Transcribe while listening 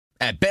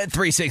At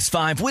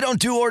Bet365, we don't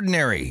do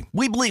ordinary.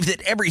 We believe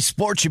that every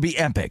sport should be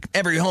epic.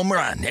 Every home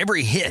run,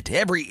 every hit,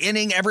 every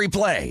inning, every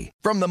play.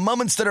 From the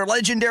moments that are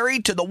legendary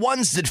to the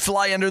ones that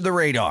fly under the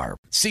radar.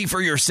 See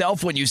for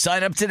yourself when you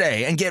sign up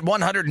today and get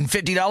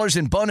 $150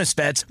 in bonus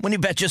bets when you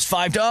bet just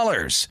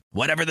 $5.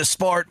 Whatever the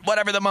sport,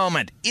 whatever the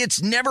moment,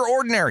 it's never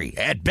ordinary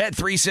at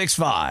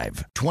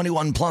Bet365.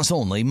 21 plus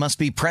only. Must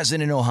be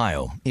present in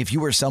Ohio. If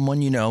you or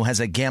someone you know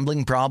has a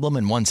gambling problem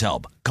and wants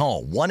help,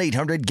 call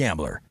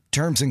 1-800-GAMBLER.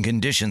 Terms and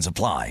conditions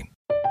apply.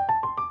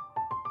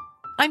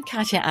 I'm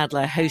Katya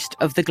Adler, host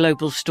of The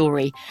Global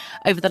Story.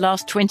 Over the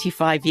last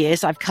 25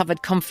 years, I've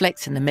covered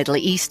conflicts in the Middle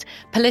East,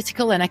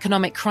 political and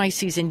economic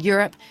crises in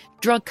Europe,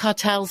 drug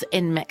cartels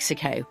in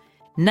Mexico.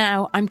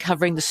 Now I'm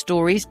covering the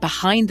stories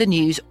behind the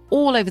news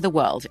all over the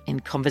world in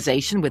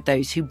conversation with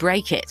those who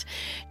break it.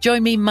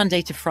 Join me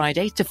Monday to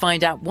Friday to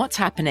find out what's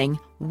happening,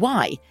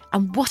 why,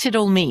 and what it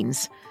all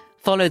means.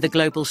 Follow The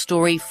Global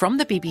Story from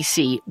the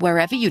BBC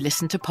wherever you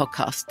listen to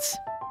podcasts.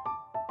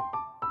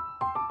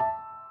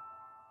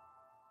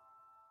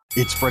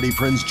 It's Freddie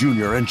Prinze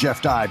Jr. and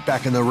Jeff Dye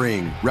back in the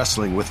ring.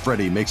 Wrestling with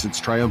Freddie makes its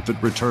triumphant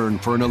return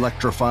for an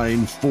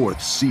electrifying 4th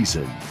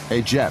season.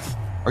 Hey, Jeff,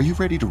 are you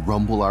ready to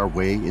rumble our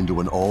way into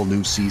an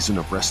all-new season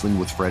of Wrestling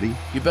with Freddie?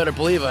 You better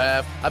believe I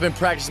have. I've been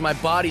practicing my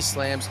body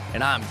slams,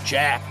 and I'm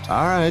jacked.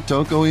 All right,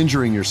 don't go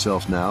injuring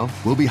yourself now.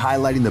 We'll be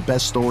highlighting the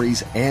best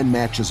stories and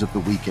matches of the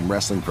week in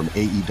wrestling from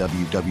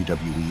AEW,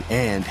 WWE,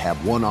 and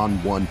have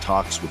one-on-one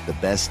talks with the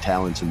best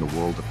talents in the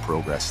world of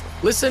pro wrestling.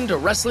 Listen to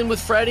Wrestling with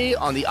Freddie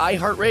on the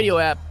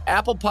iHeartRadio app,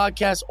 Apple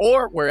Podcasts,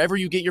 or wherever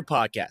you get your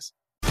podcasts.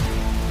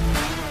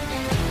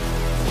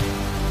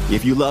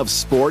 If you love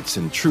sports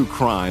and true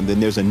crime, then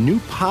there's a new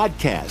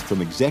podcast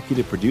from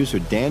executive producer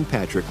Dan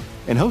Patrick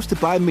and hosted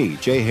by me,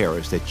 Jay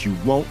Harris, that you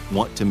won't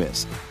want to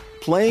miss.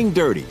 Playing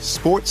Dirty: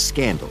 Sports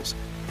Scandals.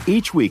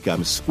 Each week,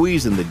 I'm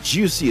squeezing the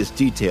juiciest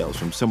details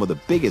from some of the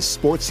biggest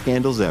sports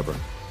scandals ever.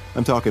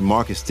 I'm talking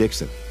Marcus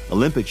Dixon,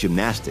 Olympic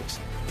gymnastics,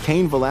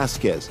 Cain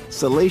Velasquez,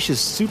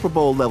 salacious Super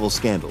Bowl-level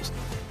scandals.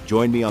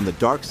 Join me on the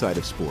dark side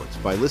of sports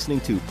by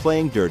listening to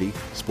Playing Dirty: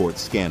 Sports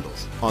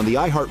Scandals on the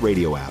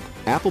iHeartRadio app,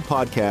 Apple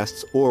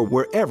Podcasts, or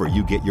wherever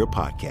you get your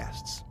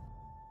podcasts.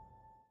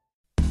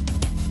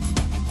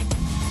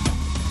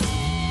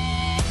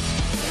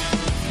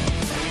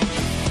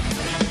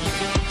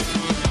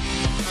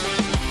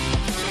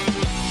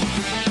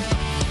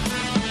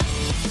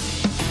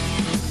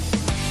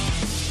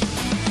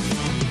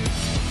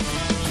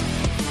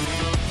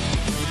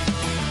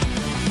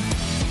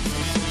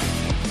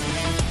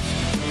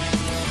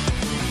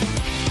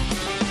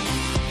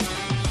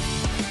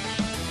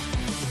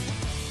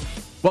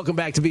 Welcome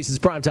back to VSiN's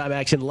Primetime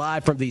Action,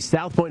 live from the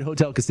South Point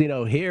Hotel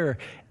Casino here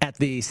at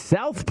the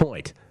South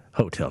Point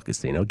Hotel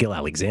Casino. Gil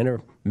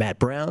Alexander, Matt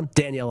Brown,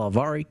 Danielle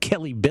Alvari,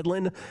 Kelly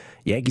Bidlin.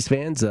 Yankees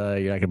fans, you're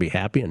not going to be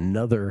happy.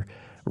 Another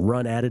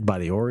run added by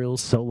the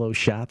Orioles. Solo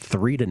shot,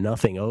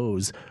 3-0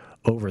 O's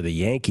over the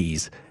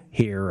Yankees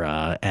here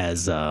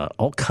as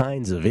all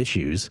kinds of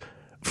issues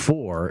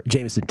for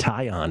Jameson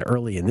Taillon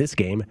early in this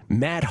game.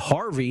 Matt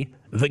Harvey,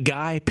 the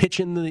guy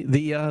pitching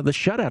the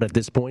shutout at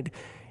this point,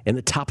 in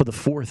the top of the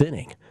 4th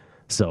inning.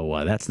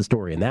 So that's the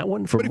story in that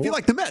one. But if you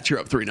like the Mets, you're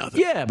up 3-0.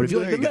 Yeah, but if you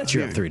like the Mets,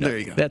 you're up 3-0. There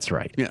you go. That's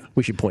right. Yeah.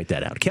 We should point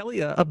that out. Kelly,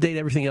 update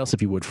everything else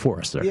if you would for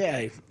us, sir.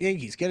 Yeah,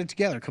 Yankees, get it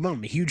together. Come on,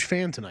 I'm a huge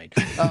fan tonight.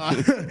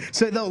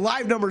 So the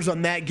live numbers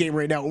on that game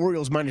right now,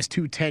 Orioles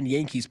 -210,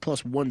 Yankees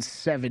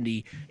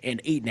 +170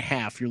 and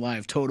 8.5, your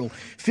live total.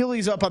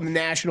 Phillies up on the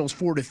Nationals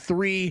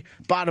 4-3,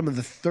 bottom of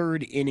the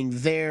 3rd inning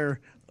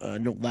there.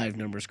 No live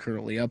numbers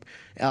currently up.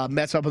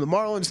 Mets up on the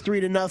Marlins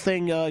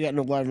 3-0. Got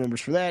no live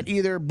numbers for that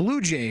either. Blue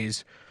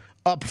Jays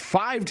up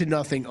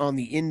 5-0 on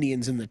the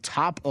Indians in the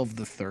top of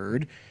the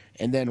 3rd.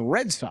 And then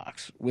Red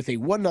Sox with a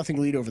 1-0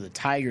 lead over the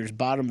Tigers,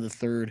 bottom of the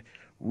 3rd.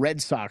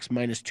 Red Sox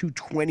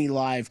 -220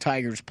 live,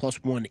 Tigers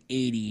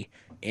 +180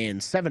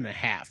 and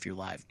 7.5 your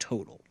live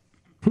total.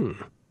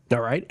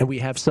 All right, and we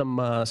have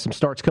some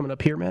starts coming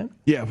up here, man.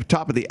 Yeah,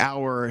 top of the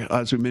hour,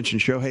 as we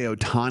mentioned, Shohei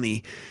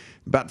Ohtani.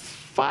 About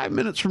 5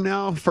 minutes from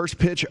now, first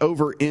pitch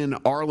over in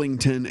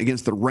Arlington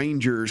against the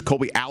Rangers.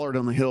 Colby Allard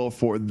on the hill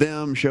for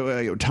them.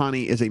 Shohei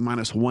Ohtani is a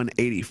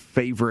 -180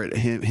 favorite.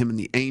 Him and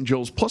the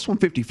Angels.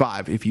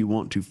 +155 if you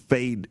want to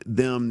fade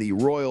them, the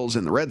Royals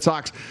and the Red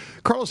Sox.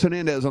 Carlos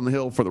Hernandez on the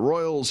hill for the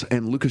Royals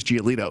and Lucas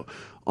Giolito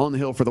on the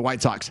hill for the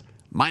White Sox.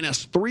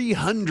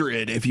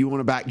 -300 if you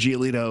want to back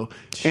Giolito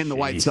and the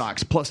White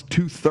Sox.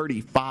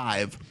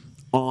 +235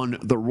 on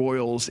the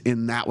Royals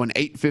in that one.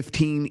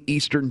 8:15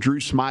 Eastern, Drew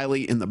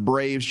Smyly in the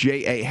Braves.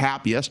 J.A.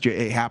 Happ. Yes,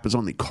 J.A. Happ is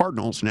on the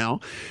Cardinals now.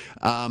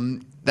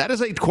 That is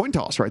a coin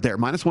toss right there.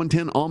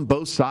 -110 on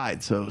both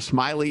sides. So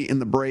Smyly in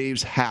the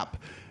Braves, Happ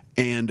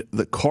and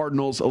the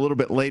Cardinals. A little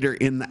bit later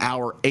in the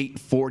hour,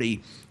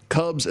 8:40.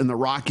 Cubs and the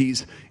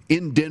Rockies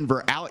in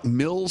Denver. Alec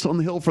Mills on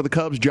the hill for the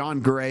Cubs. John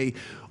Gray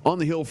on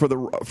the hill for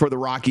the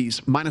Rockies.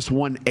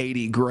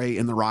 -180 Gray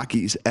and the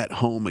Rockies at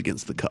home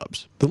against the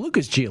Cubs. The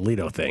Lucas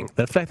Giolito thing,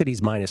 the fact that he's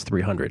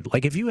 -300,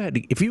 like if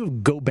you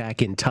go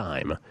back in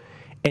time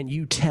and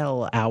you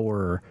tell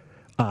our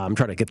I'm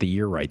trying to get the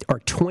year right, our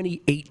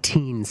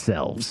 2018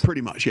 selves.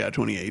 Pretty much, yeah,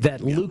 2018.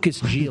 That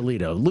Lucas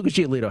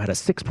Giolito had a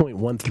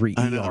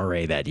 6.13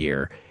 ERA that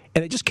year.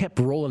 And they just kept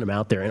rolling him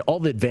out there, and all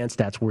the advanced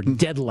stats were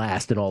dead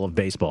last in all of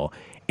baseball.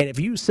 And if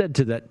you said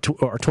to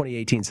our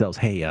 2018 selves,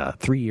 hey,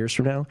 3 years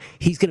from now,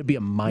 he's going to be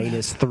a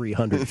minus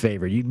 300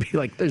 favorite, you'd be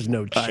like, there's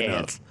no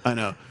chance. I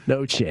know.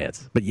 No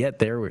chance. But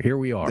yet, here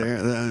we are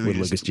with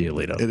Lucas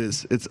Giolito.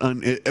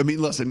 I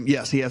mean, listen,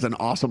 yes, he has an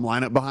awesome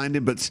lineup behind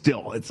him, but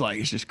still, it's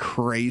just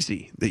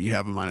crazy that you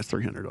have a minus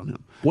 300 on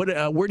him.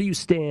 Where do you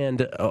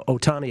stand,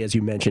 Ohtani, as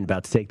you mentioned,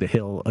 about to take the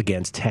hill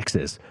against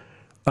Texas?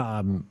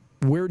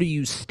 Where do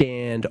you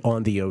stand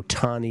on the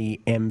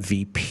Ohtani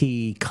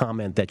MVP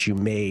comment that you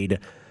made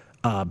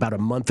about a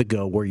month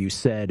ago where you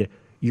said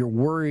you're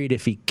worried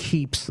if he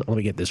keeps, let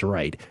me get this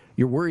right,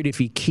 you're worried if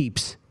he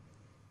keeps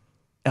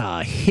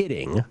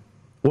hitting.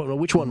 Well,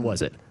 which one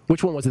was it?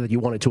 Which one was it that you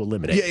wanted to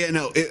eliminate?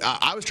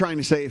 I was trying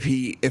to say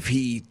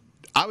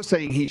I was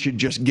saying he should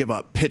just give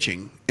up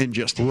pitching and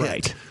just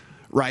hit,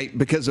 right?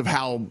 Because of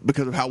how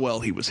well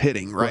he was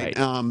hitting, right?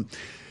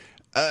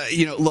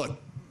 Look,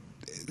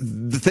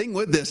 the thing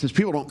with this is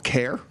people don't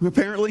care,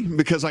 apparently,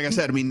 because, like I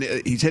said, I mean,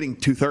 he's hitting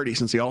 230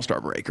 since the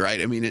All-Star break, right?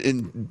 I mean,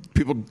 and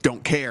people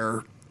don't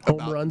care.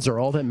 Home runs are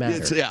all that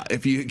matter.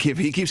 If he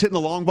keeps hitting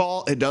the long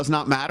ball, it does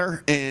not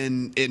matter.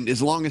 And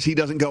as long as he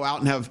doesn't go out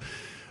and have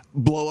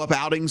blow-up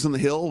outings on the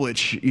hill,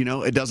 which,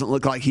 it doesn't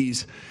look like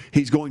he's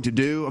going to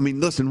do. I mean,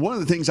 listen, one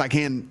of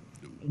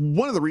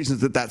the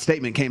reasons that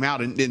statement came out,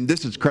 and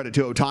this is credit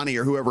to Ohtani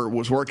or whoever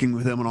was working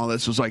with him and all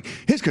this, was like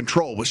his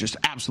control was just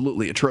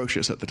absolutely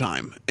atrocious at the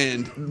time.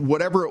 And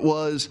whatever it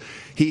was,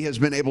 he has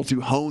been able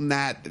to hone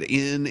that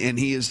in, and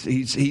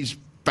he's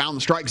found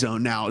the strike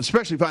zone now,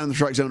 especially finding the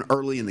strike zone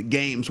early in the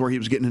games where he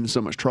was getting into so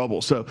much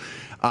trouble. So,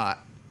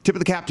 tip of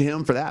the cap to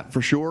him for that,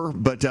 for sure.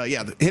 But,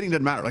 the hitting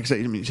doesn't matter. Like I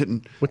said, he's hitting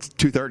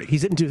 230.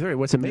 He's hitting 230.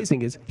 What's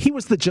amazing is he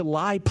was the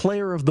July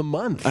Player of the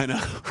Month. I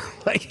know.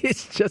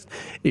 It's just,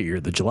 you're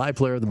the July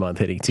Player of the Month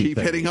hitting 230.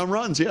 Keep hitting home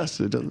runs,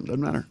 yes. It doesn't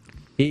matter.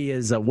 He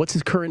is, what's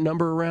his current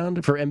number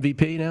around for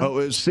MVP now? Oh,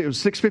 it was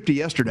 650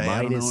 yesterday.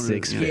 Minus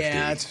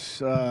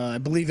 650. Yeah, I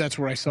believe that's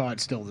where I saw it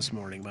still this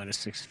morning, minus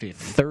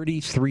 650.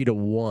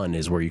 33-1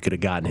 is where you could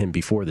have gotten him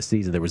before the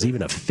season. There was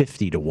even a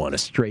 50-1, a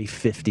stray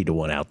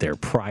 50-1 out there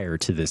prior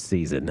to this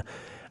season.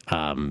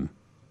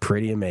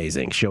 Pretty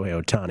amazing.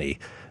 Shohei Ohtani,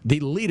 the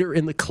leader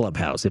in the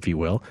clubhouse, if you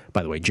will.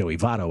 By the way, Joey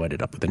Votto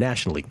ended up with the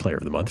National League Player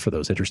of the Month, for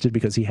those interested,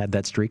 because he had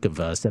that streak of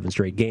 7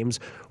 straight games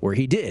where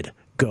he did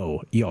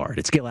go yard.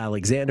 It's Gil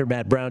Alexander,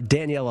 Matt Brown,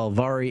 Danielle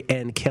Alvari,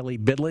 and Kelly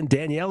Bidlin.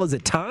 Danielle, is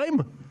it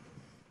time?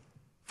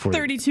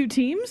 32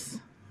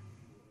 teams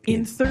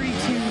in 32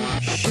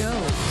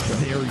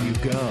 shows. There you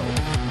go.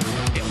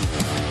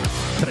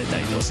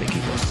 32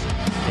 equipos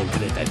en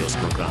 32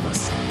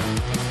 programas.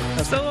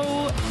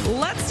 So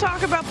let's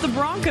talk about the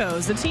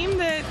Broncos, a team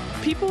that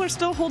people are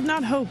still holding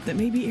out hope that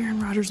maybe Aaron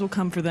Rodgers will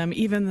come for them,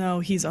 even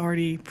though he's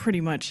already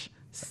pretty much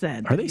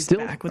said. Are they still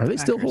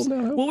holding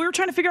out hope? Well, we were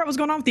trying to figure out what was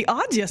going on with the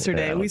odds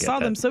yesterday. Yeah, we saw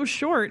them so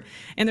short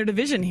in their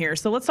division here.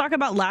 So let's talk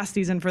about last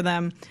season for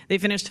them. They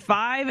finished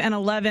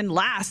 5-11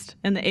 last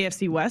in the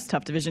AFC West,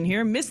 tough division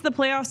here. Missed the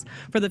playoffs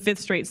for the 5th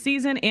straight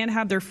season and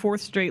had their 4th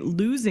straight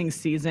losing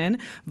season.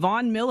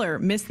 Von Miller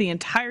missed the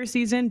entire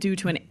season due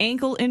to an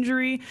ankle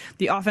injury.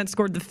 The offense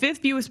scored the 5th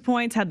fewest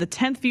points, had the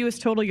 10th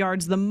fewest total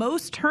yards, the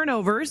most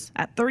turnovers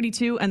at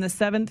 32, and the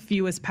 7th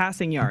fewest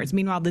passing yards.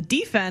 Meanwhile, the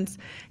defense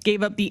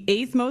gave up the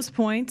 8th most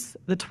points,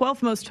 the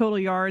 12th most total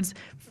yards,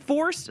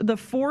 forced the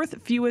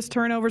 4th fewest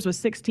turnovers with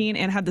 16,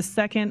 and had the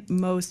 2nd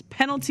most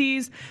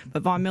penalties.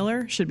 But Von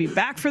Miller should be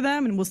back for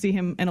them, and we'll see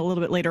him in a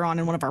little bit later on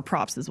in one of our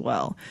props as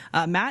well.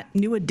 Matt,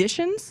 new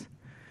additions?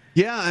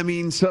 Yeah, I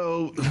mean,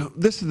 so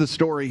this is the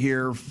story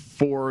here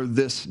for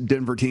this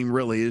Denver team,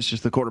 really, is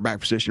just the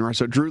quarterback position, right?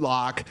 So Drew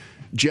Lock,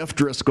 Jeff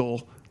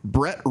Driscoll,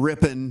 Brett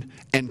Rippon,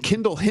 and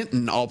Kendall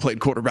Hinton all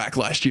played quarterback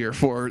last year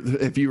for,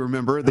 if you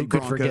remember, the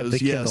Broncos. Forget the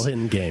Kendall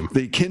Hinton game.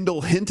 The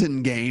Kendall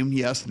Hinton game,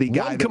 yes, the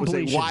guy that was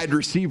a wide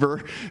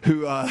receiver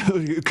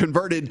who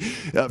converted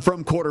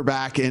from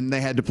quarterback, and they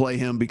had to play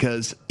him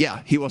because,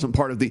 he wasn't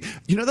part of the.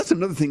 That's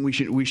another thing we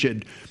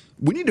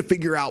need to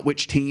figure out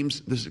which teams.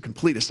 This is a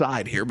complete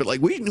aside here, but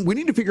we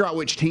need to figure out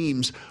which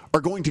teams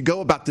are going to go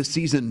about this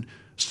season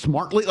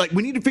smartly.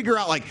 We need to figure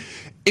out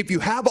if you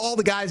have all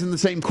the guys in the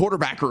same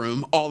quarterback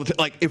room all the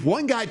time, if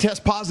one guy tests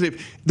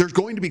positive, there's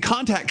going to be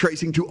contact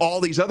tracing to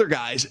all these other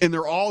guys, and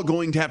they're all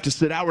going to have to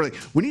sit out.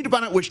 We need to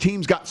find out which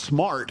teams got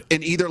smart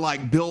and either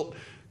built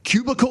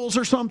cubicles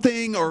or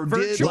something, or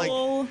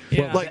virtual.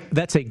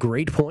 That's a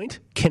great point.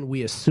 Can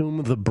we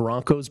assume the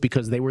Broncos,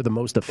 because they were the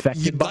most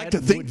affected by it,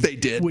 they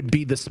did, would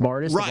be the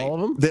smartest of all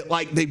of them?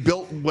 That they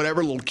built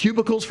whatever little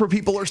cubicles for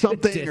people or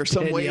something, or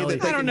some way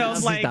that I don't know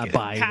if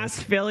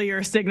past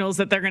failure signals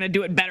that they're going to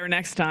do it better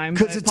next time.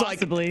 Because it's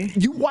possibly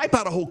you wipe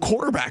out a whole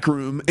quarterback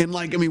room, and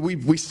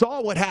we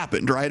saw what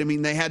happened, right? I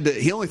mean,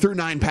 he only threw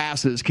 9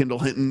 passes, Kendall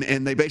Hinton,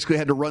 and they basically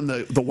had to run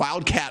the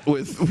wildcat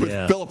with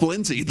Philip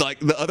Lindsay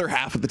the other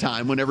half of the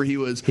time when whenever he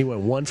was. He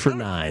went 1 for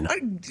 9.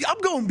 I'm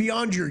going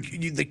beyond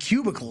the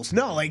cubicles.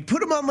 No, like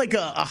put him on like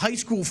a high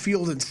school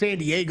field in San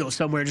Diego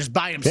somewhere, just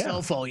by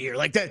himself all year,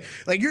 like that.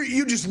 Like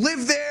you just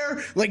live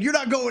there, like you're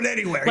not going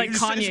anywhere. Like you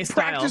Kanye just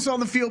style. Practice on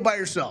the field by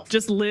yourself.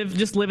 Just live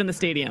in the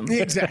stadium.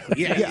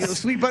 Exactly. Yeah. Yes.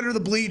 Sleep under the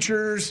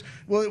bleachers.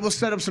 We'll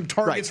set up some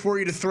targets for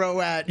you to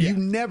throw at. You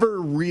never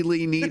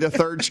really need a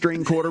third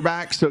string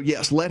quarterback, so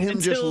yes, let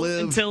him just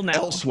live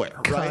elsewhere.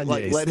 Right?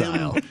 Kanye Let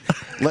style. him.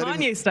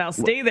 Kanye style.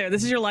 Stay there.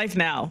 This is your life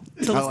now.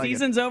 Until the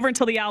season's over,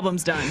 until the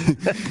album's done.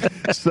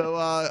 So,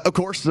 of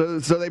course, so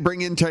they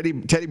bring in Teddy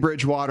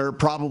Bridgewater,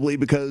 probably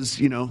because,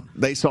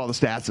 they saw the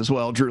stats as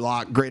well. Drew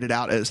Lock graded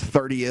out as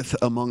 30th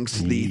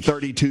amongst the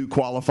 32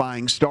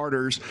 qualifying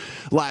starters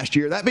last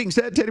year. That being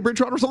said, Teddy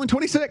Bridgewater was only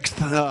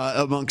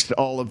 26th amongst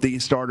all of the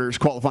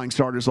qualifying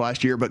starters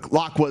last year. But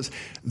Lock was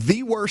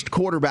the worst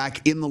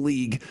quarterback in the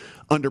league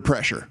under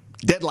pressure.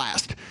 Dead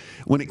last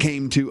when it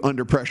came to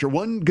under pressure.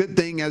 One good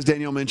thing, as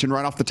Danielle mentioned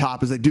right off the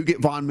top, is they do get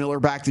Von Miller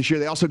back this year.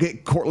 They also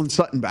get Cortland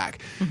Sutton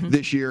back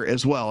this year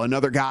as well.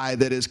 Another guy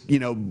that is,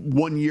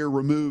 1 year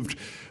removed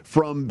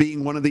from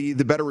being one of the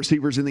better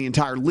receivers in the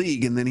entire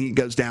league, and then he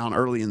goes down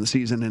early in the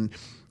season. And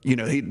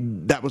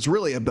that was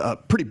really a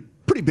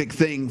pretty big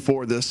thing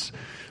for this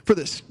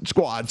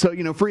squad.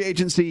 So free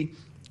agency.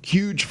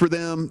 Huge for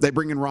them. They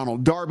bring in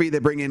Ronald Darby. They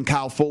bring in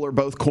Kyle Fuller,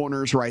 both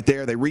corners right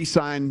there. They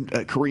re-sign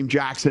Kareem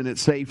Jackson at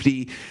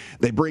safety.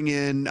 They bring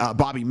in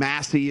Bobby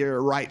Massey, a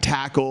right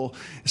tackle.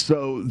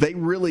 So they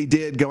really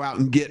did go out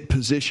and get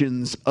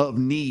positions of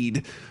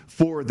need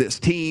for this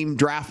team.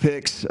 Draft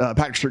picks,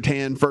 Patrick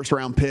Surtain,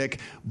 first-round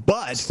pick.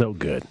 But so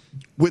good.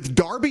 With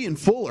Darby and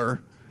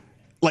Fuller,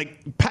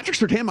 Patrick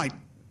Surtain might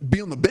be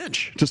on the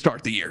bench to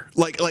start the year.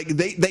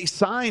 They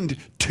signed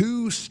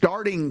 2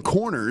 starting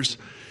corners.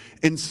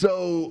 And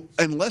so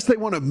unless they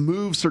want to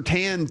move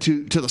Surtain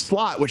to the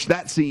slot, which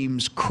that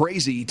seems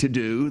crazy to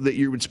do, that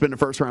you would spend a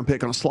first-round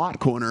pick on a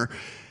slot corner,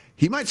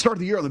 he might start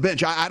the year on the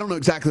bench. I don't know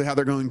exactly how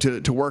they're going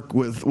to work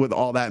with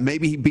all that.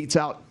 Maybe he beats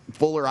out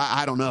Fuller.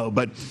 I don't know.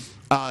 But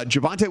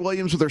Javonte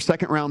Williams with their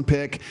second-round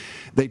pick.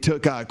 They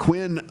took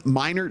Quinn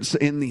Meinerz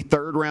in the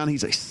 3rd round.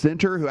 He's a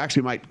center who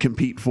actually might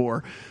compete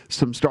for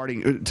some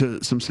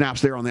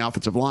snaps there on the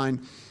offensive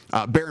line.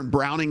 Baron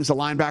Browning's a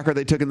linebacker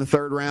they took in the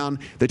 3rd round.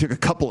 They took a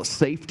couple of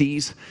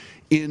safeties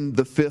in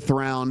the 5th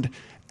round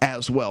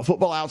as well.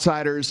 Football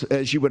Outsiders,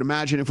 as you would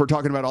imagine, if we're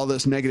talking about all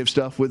this negative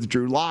stuff with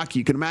Drew Lock,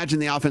 you can imagine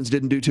the offense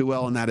didn't do too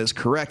well, and that is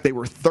correct. They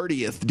were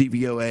 30th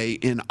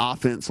DVOA in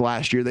offense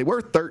last year. They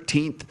were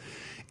 13th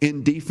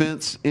in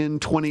defense in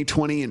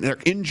 2020, and their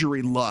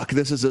injury luck.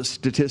 This is a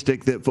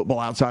statistic that Football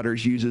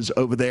Outsiders uses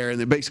over there,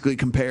 and it basically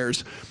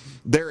compares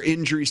their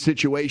injury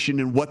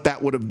situation and what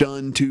that would have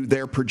done to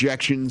their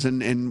projections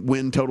and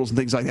win totals and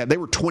things like that. They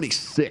were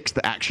 26th,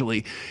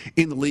 actually,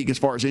 in the league as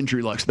far as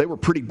injury luck. So they were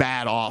pretty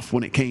bad off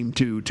when it came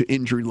to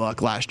injury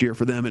luck last year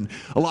for them, and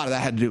a lot of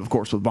that had to do, of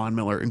course, with Von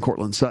Miller and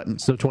Cortland Sutton.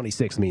 So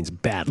 26 means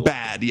bad luck.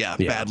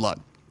 Bad luck.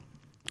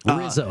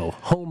 Rizzo,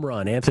 home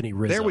run, Anthony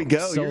Rizzo. There we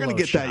go. You're going to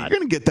get that. You're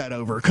going to get that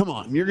over. Come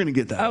on. You're going to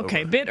get that over.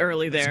 Okay, bit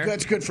early there.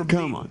 That's good for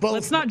Come on.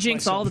 Let's not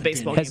jinx all the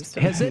baseball games.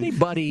 Has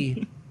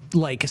anybody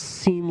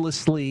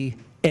seamlessly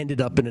ended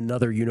up in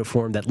another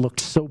uniform that looked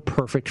so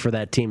perfect for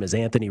that team as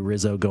Anthony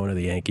Rizzo going to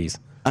the Yankees?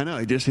 I know.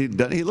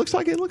 He looks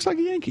like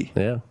a Yankee.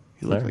 Yeah.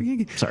 He looks like a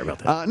Yankee. Sorry about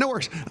that. No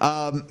worries.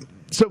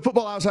 So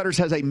Football Outsiders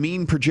has a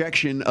mean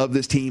projection of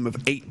this team of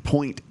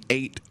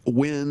 8.8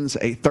 wins,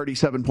 a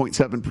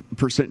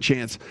 37.7%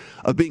 chance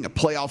of being a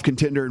playoff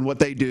contender. And what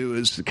they do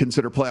is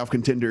consider playoff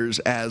contenders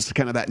as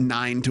kind of that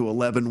 9 to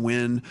 11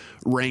 win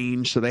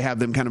range. So they have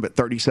them kind of at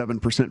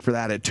 37% for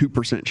that, a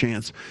 2%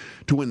 chance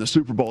to win the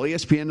Super Bowl.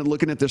 ESPN,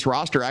 looking at this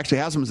roster, actually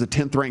has them as a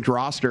 10th ranked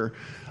roster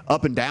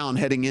up and down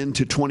heading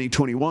into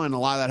 2021. A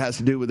lot of that has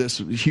to do with this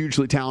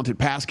hugely talented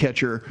pass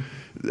catcher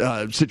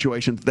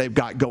situation that they've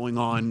got going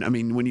on. I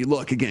mean, when you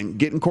look, again,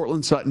 getting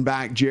Cortland Sutton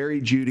back,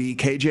 Jerry Jeudy,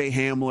 KJ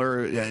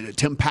Hamler,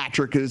 Tim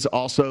Patrick is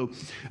also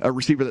a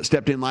receiver that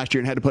stepped in last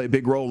year and had to play a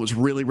big role and was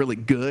really, really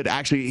good.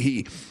 Actually,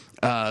 he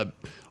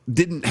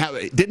didn't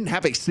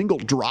have a single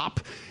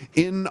drop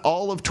in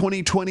all of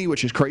 2020,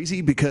 which is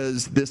crazy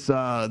because this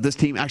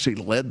team actually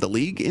led the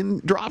league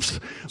in drops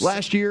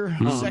last year.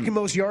 Second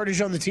most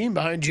yardage on the team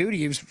behind Jeudy.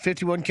 He was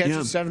 51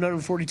 catches,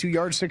 742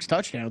 yards, 6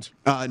 touchdowns.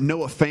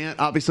 Noah Fant,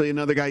 obviously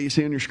another guy you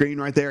see on your screen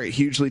right there, a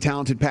hugely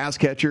talented pass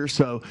catcher.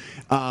 So,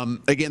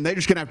 again, they're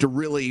just going to have to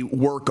really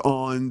work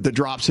on the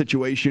drop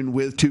situation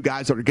with 2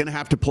 guys that are going to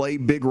have to play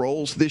big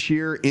roles this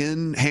year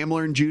in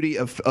Hamler and Jeudy.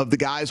 Of the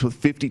guys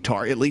with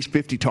at least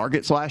 50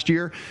 targets last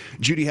year,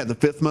 Jeudy had the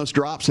 5th most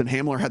drops and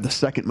Hamler had the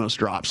 2nd most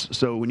drops.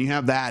 So when you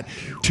have that,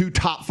 2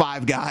 top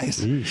 5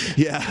 guys,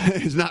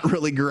 it's not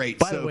really great.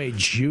 By the way,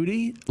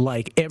 Jeudy,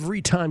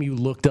 every time you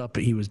looked up,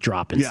 he was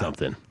dropping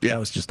something. That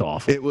was just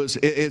awful.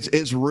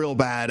 It's real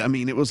bad. I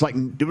mean, it was like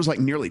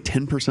nearly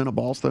 10% of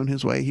balls thrown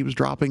his way he was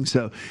dropping.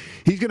 So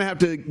he's going to have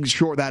to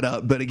shore that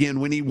up. But again,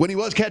 when he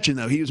was catching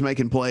though, he was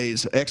making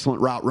plays.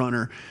 Excellent route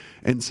runner.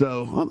 And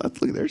so,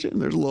 there's a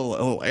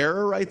little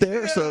error right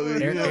there. So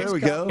there we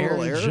go.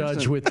 Aaron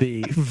Judge with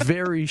the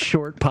very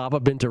short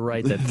pop-up into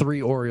right that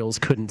 3 Orioles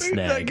couldn't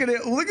snag.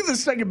 Look at the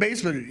second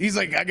baseman. He's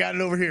like, I got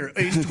it over here.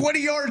 He's 20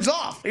 yards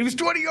off. He was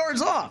 20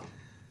 yards off.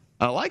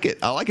 I like it.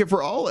 I like it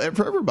for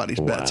everybody's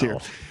bets here.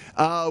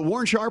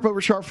 Warren Sharp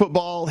over Sharp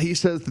Football. He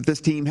says that this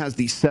team has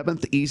the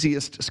 7th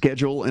easiest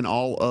schedule in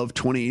all of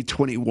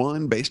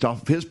 2021 based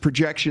off of his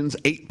projections.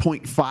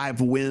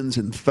 8.5 wins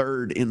and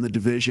 3rd in the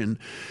division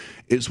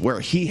is where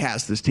he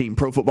has this team.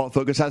 Pro Football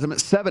Focus has them at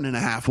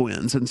 7.5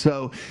 wins. And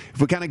so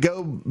if we kind of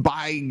go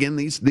by, again,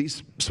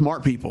 these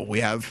smart people, we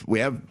have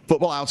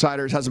Football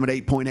Outsiders has them at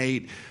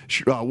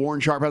 8.8. Warren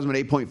Sharp has them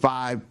at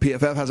 8.5.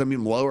 PFF has them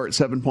even lower at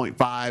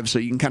 7.5. So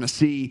you can kind of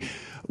see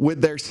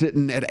with their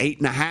sitting at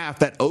 8.5,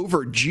 that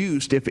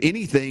over-juiced. If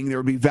anything, there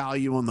would be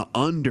value on the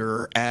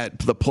under at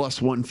the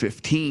plus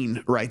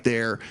 115 right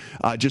there,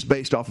 just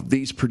based off of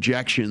these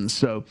projections.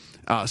 So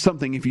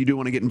something if you do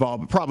want to get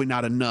involved, but probably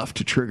not enough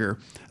to trigger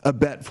a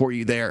bet for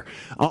you there.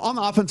 On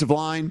the offensive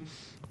line,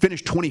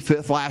 finished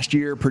 25th last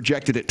year,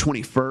 projected at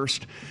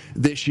 21st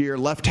this year.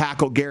 Left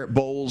tackle Garrett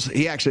Bowles,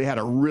 he actually had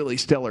a really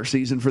stellar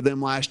season for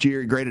them last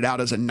year. He graded out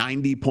as a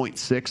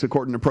 90.6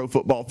 according to Pro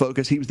Football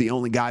Focus. He was the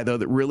only guy, though,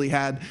 that really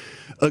had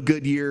a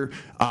good year.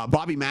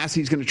 Bobby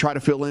Massey's going to try to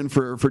fill in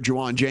for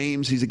Juwan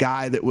James. He's a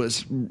guy that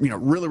was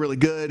really, really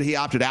good. He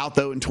opted out,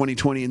 though, in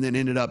 2020 and then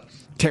ended up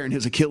tearing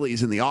his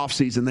Achilles in the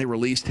offseason. They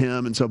released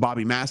him, and so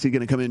Bobby Massey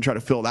going to come in and try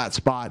to fill that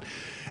spot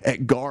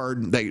at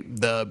guard.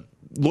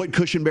 Lloyd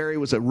Cushenberry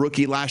was a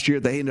rookie last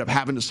year. They ended up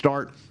having to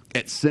start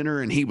at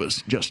center, and he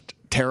was just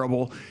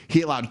terrible.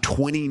 He allowed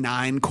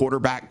 29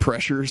 quarterback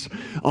pressures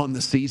on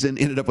the season,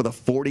 ended up with a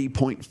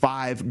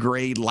 40.5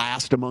 grade,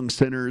 last among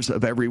centers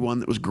of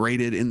everyone that was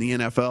graded in the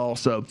NFL.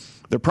 So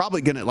they're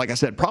probably going to, like I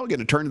said, turn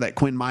to that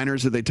Quinn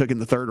Miners that they took in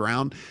the 3rd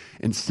round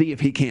and see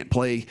if he can't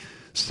play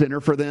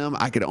center for them.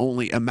 I could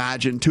only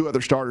imagine 2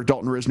 other starters,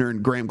 Dalton Risner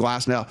and Graham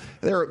Glasnow.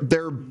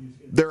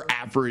 They're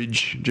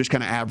average, just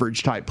kind of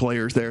average type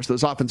players there. So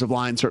this offensive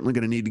line certainly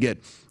going to need to get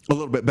a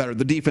little bit better.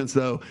 The defense,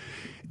 though,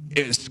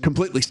 is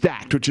completely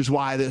stacked, which is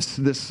why this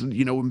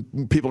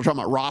when people are talking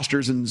about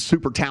rosters and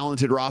super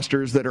talented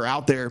rosters that are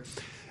out there,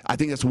 I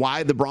think that's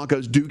why the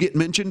Broncos do get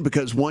mentioned,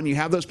 because one, you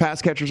have those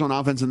pass catchers on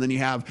offense, and then you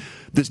have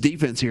this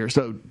defense here.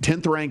 So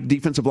 10th ranked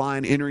defensive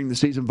line entering the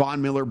season.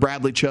 Von Miller,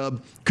 Bradley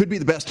Chubb could be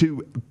the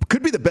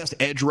best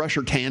edge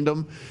rusher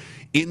tandem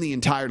in the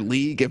entire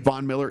league if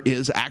Von Miller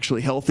is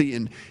actually healthy.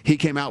 And he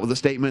came out with a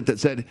statement that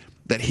said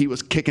that he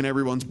was kicking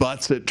everyone's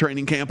butts at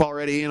training camp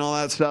already and all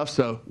that stuff.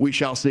 So we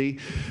shall see.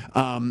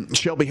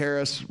 Shelby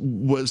Harris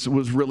was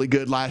really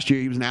good last year.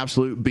 He was an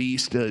absolute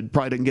beast.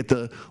 Probably didn't get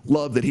the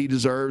love that he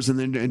deserves. And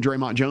then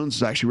Draymond Jones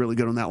is actually really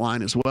good on that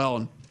line as well.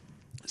 And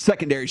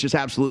secondary is just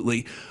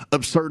absolutely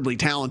absurdly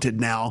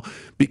talented now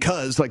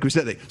because, like we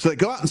said, they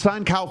go out and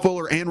sign Kyle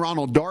Fuller and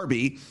Ronald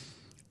Darby.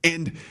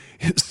 And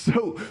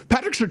so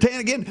Patrick Surtain,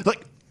 again,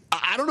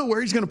 I don't know where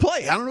he's going to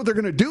play. I don't know what they're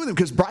going to do with him,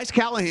 because Bryce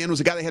Callahan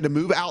was a guy they had to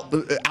move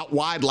out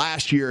wide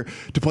last year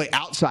to play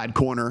outside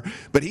corner,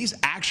 but he's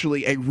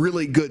actually a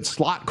really good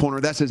slot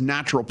corner. That's his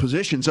natural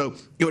position. So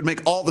it would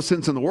make all the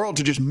sense in the world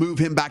to just move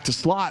him back to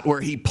slot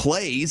where he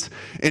plays,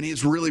 and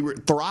he's really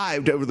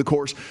thrived over the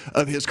course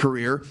of his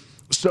career.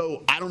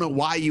 So I don't know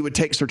why you would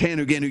take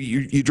Surtain, again, who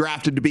you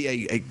drafted to be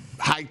a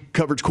high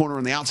coverage corner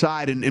on the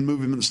outside, and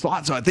move him in the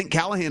slot. So I think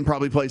Callahan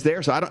probably plays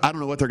there. So I don't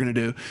know what they're going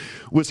to do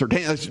with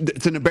Surtain.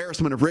 It's an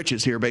embarrassment of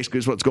riches here, basically,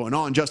 is what's going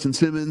on. Justin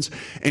Simmons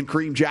and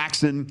Kareem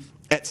Jackson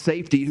at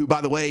safety, who,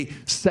 by the way,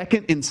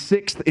 2nd and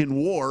 6th in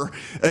WAR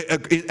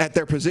at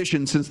their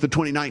position since the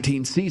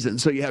 2019 season.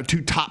 So you have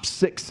 2 top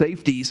 6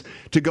 safeties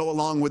to go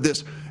along with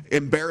this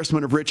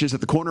embarrassment of riches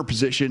at the corner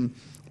position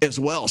as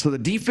well. So the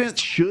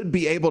defense should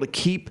be able to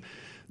keep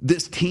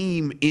this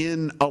team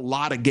in a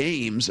lot of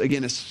games,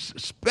 again,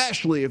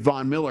 especially if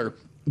Von Miller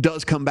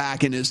does come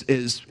back and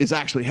is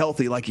actually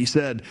healthy, like he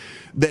said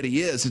that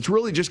he is. It's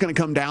really just going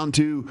to come down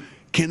to,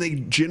 can they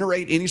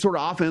generate any sort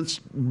of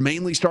offense,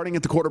 mainly starting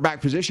at the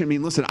quarterback position? I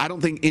mean, listen, I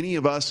don't think any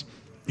of us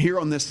here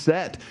on this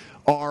set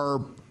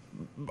are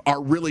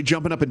really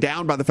jumping up and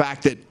down by the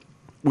fact that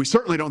we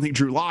certainly don't think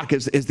Drew Lock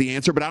is the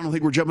answer, but I don't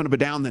think we're jumping up and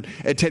down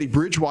at Teddy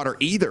Bridgewater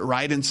either,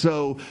 right? And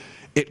so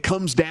it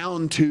comes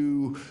down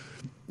to,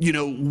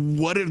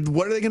 what are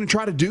they going to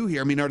try to do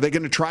here? I mean, are they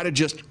going to try to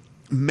just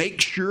make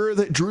sure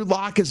that Drew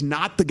Lock is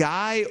not the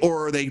guy,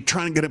 or are they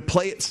trying to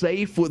play it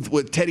safe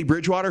with Teddy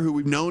Bridgewater, who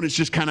we've known is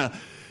just kind of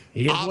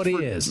he is what he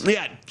is.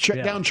 Yeah,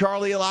 check down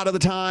Charlie a lot of the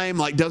time,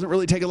 doesn't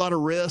really take a lot of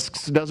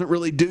risks, doesn't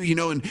really do,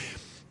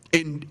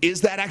 and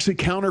is that actually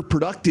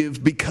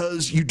counterproductive,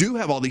 because you do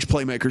have all these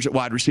playmakers at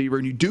wide receiver,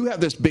 and you do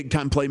have this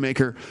big-time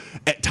playmaker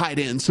at tight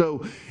end?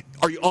 So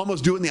are you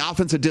almost doing the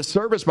offense a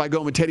disservice by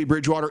going with Teddy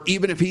Bridgewater,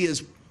 even if he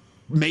is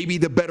maybe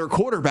the better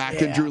quarterback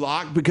than Drew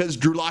Lock, because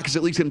Drew Lock is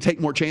at least going to take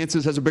more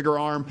chances, has a bigger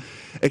arm,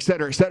 et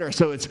cetera, et cetera.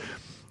 So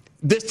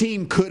this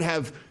team could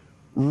have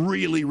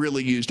really,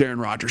 really used Aaron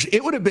Rodgers.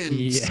 It would have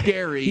been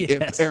scary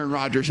if Aaron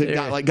Rodgers had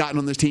gotten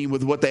on this team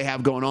with what they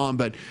have going on.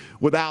 But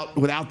without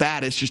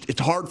that, it's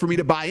hard for me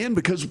to buy in,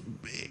 because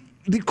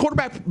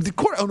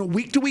on a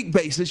week-to-week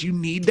basis, you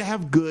need to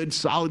have good,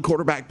 solid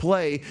quarterback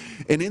play.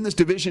 And in this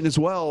division as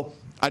well,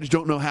 I just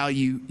don't know how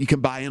you can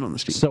buy in on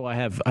this team. So I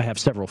have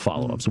several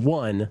follow-ups.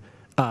 One,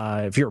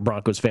 if you're a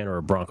Broncos fan or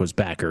a Broncos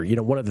backer,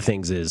 one of the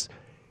things is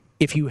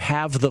if you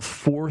have the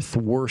fourth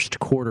worst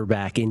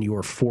quarterback in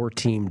your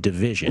 4-team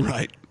division,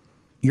 right,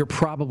 you're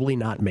probably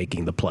not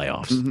making the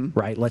playoffs,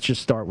 right? Let's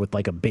just start with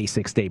like a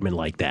basic statement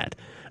like that.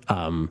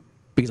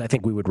 Because I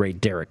think we would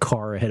rate Derek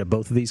Carr ahead of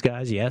both of these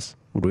guys, yes?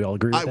 Would we all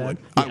agree with that?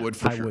 I would,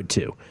 for sure. I would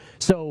too.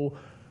 So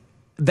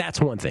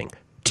that's one thing.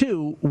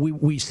 Two,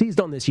 we seized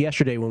on this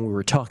yesterday when we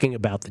were talking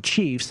about the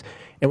Chiefs,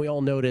 and we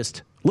all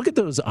noticed, look at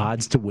those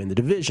odds to win the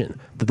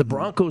division. That the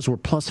Broncos were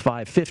plus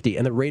 550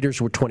 and the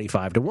Raiders were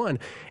 25-1.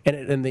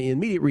 And the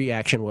immediate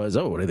reaction was,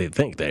 what do they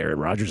think? That Aaron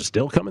Rodgers is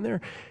still coming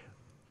there?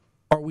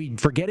 Are we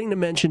forgetting to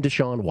mention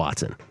Deshaun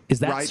Watson? Is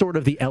that sort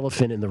of the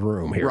elephant in the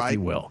room here, if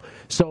you will?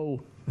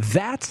 So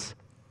that's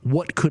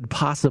what could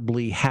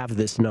possibly have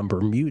this number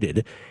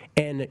muted.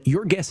 And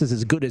your guess is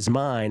as good as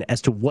mine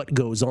as to what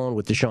goes on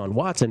with Deshaun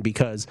Watson,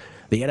 because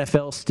the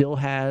NFL still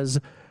has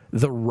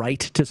the right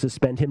to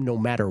suspend him no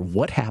matter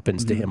what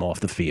happens to him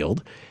off the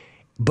field.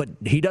 But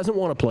he doesn't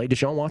want to play.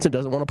 Deshaun Watson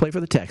doesn't want to play for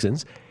the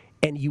Texans.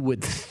 And you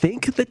would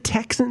think the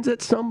Texans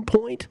at some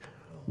point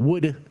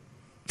would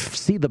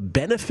see the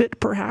benefit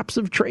perhaps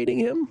of trading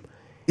him.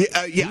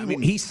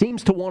 He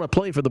seems to want to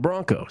play for the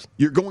Broncos.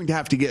 You're going to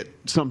have to get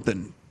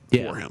something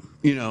for him.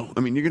 You're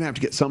going to have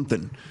to get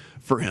something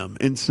for him.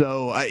 And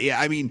so,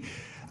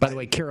 by the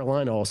way,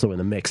 Carolina also in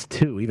the mix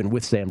too, even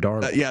with Sam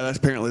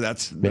Darnold.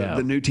 That's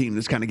the new team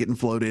that's kind of getting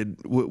floated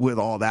with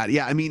all that.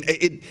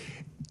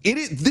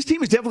 This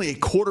team is definitely a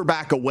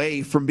quarterback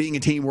away from being a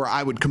team where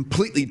I would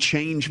completely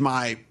change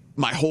my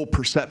whole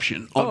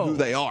perception on who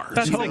they are.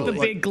 That's like the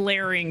big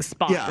glaring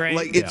spot,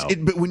 right?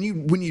 But when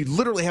you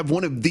literally have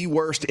one of the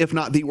worst, if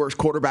not the worst,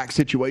 quarterback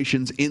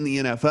situations in the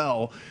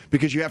NFL,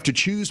 because you have to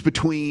choose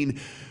between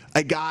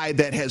a guy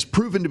that has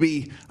proven to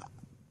be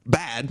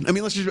bad.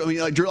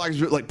 Drew Lock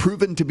is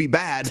proven to be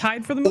bad,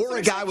 tied for the most or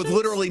a guy with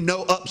literally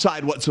no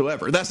upside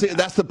whatsoever. That's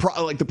the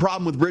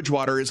problem with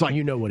Bridgewater is what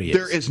he is.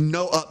 There is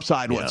no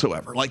upside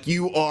whatsoever. Like,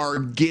 you are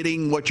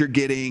getting what you're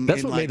getting.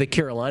 That's what made the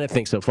Carolina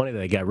thing so funny that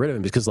they got rid of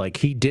him, because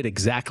he did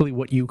exactly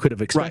what you could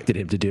have expected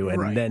him to do,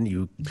 and then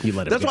you let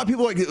him. That's go. why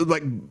people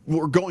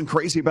were going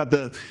crazy about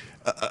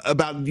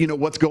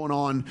what's going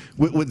on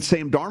with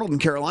Sam Darnold in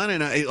Carolina,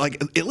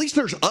 and at least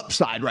there's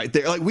upside right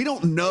there. We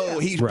don't know.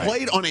 He's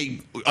played on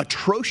a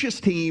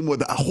atrocious team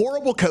with a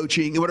horrible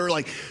coaching and whatever.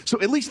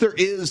 So at least there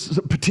is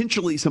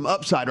potentially some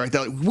upside right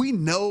there. We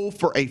know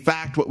for a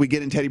fact what we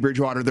get in Teddy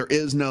Bridgewater. There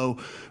is no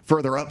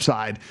further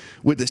upside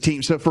with this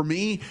team. So for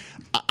me,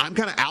 I'm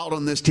kind of out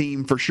on this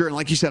team for sure. And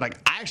like you said, I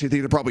actually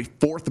think they're probably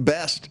fourth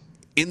best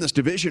in this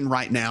division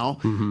right now,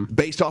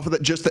 based off of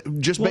that,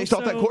 based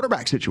off that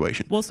quarterback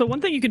situation. Well, so one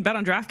thing you can bet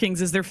on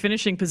DraftKings is their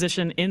finishing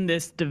position in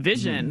this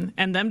division,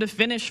 and them to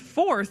finish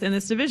fourth in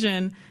this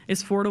division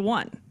is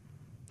 4-1.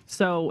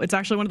 So it's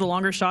actually one of the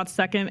longer shots.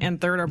 Second and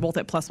third are both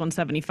at plus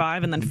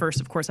 175, and then first,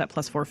 of course, at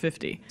plus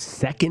 450.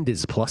 Second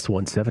is plus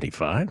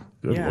 175?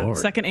 Good Lord.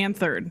 Second and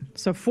third.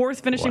 So fourth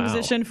finishing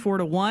position,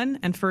 4-1,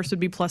 and first would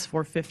be plus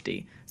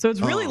 450. So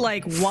it's really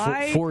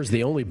why four is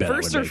the only bet.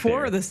 First or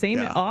four are the same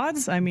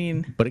odds.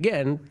 But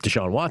again,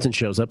 Deshaun Watson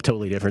shows up,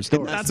 totally different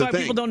story. That's why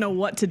people don't know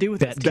what to do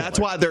with that. That's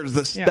why they're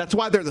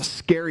the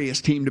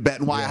scariest team to bet,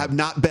 and why I have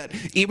not bet,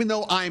 even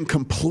though I am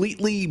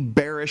completely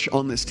bearish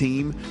on this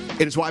team.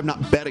 It is why I've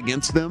not bet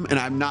against them, and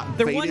I've not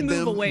faded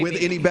them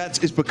with any bets,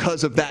 is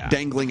because of that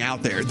dangling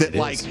out there. That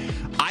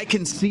I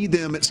can see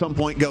them at some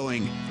point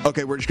going,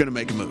 okay, we're just going to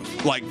make a move,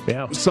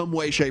 some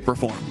way, shape, or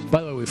form.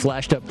 By the way, we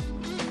flashed up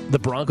the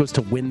Broncos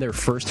to win their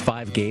first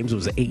 5 games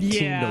was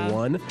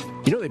 18-1.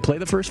 They play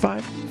the first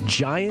 5?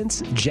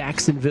 Giants,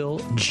 Jacksonville,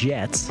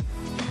 Jets,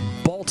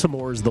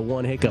 Baltimore's the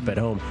one hiccup at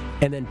home,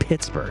 and then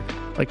Pittsburgh.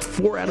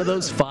 4 out of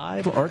those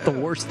 5 aren't the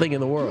worst thing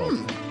in the world.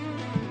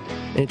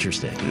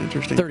 Interesting.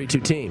 32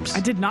 teams.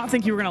 I did not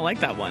think you were going to like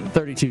that one.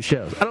 32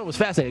 shows. I know it was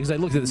fascinating because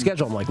I looked at the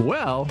schedule. I'm like,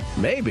 well,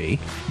 maybe.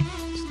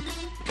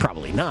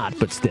 Probably not,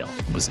 but still,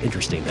 it was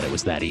interesting that it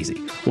was that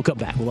easy. We'll come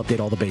back. We'll update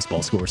all the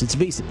baseball scores. It's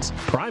VSiN's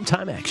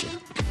Primetime Action.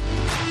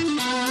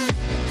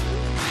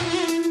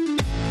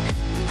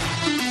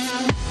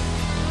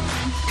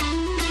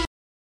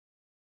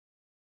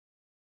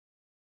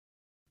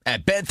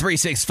 At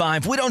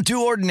Bet365, we don't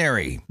do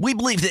ordinary. We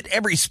believe that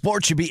every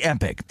sport should be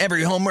epic.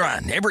 Every home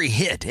run, every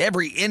hit,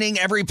 every inning,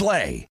 every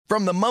play.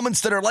 From the moments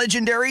that are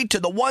legendary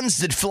to the ones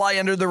that fly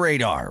under the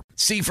radar.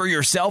 See for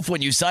yourself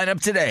when you sign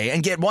up today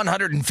and get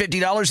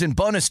 $150 in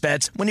bonus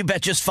bets when you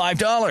bet just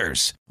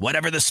 $5.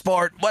 Whatever the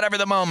sport, whatever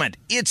the moment,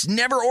 it's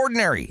never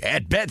ordinary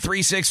at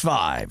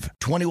Bet365.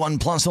 21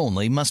 plus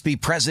only. Must be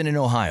present in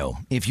Ohio.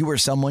 If you or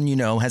someone you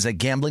know has a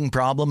gambling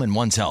problem and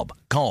wants help,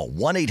 call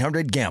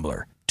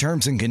 1-800-GAMBLER.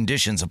 Terms and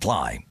conditions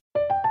apply.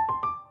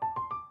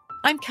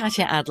 I'm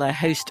Katya Adler,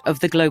 host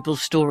of The Global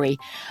Story.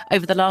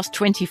 Over the last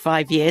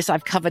 25 years,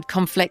 I've covered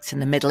conflicts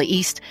in the Middle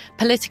East,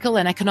 political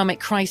and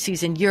economic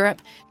crises in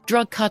Europe,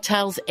 drug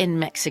cartels in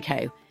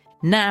Mexico.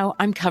 Now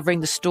I'm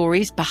covering the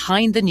stories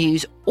behind the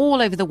news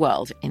all over the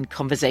world in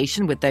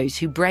conversation with those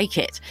who break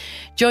it.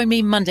 Join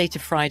me Monday to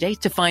Friday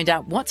to find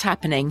out what's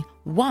happening,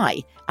 why,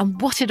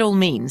 and what it all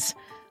means.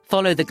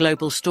 Follow The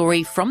Global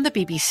Story from the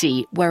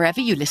BBC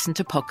wherever you listen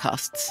to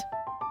podcasts.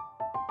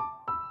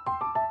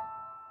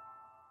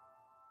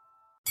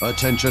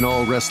 Attention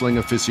all wrestling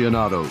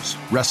aficionados.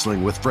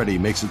 Wrestling with Freddie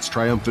makes its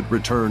triumphant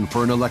return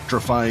for an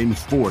electrifying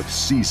 4th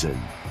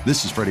season.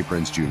 This is Freddie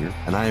Prinze Jr.,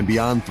 and I am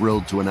beyond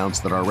thrilled to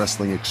announce that our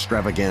wrestling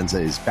extravaganza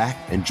is back,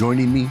 and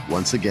joining me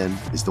once again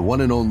is the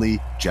one and only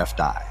Jeff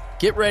Dye.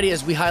 Get ready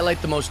as we highlight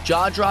the most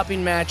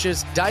jaw-dropping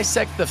matches,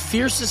 dissect the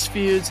fiercest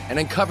feuds, and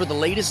uncover the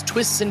latest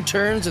twists and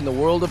turns in the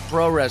world of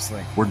pro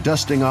wrestling. We're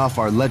dusting off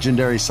our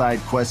legendary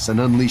side quests and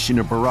unleashing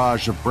a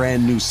barrage of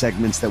brand new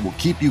segments that will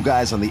keep you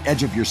guys on the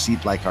edge of your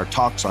seat like our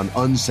talks on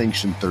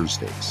Unsanctioned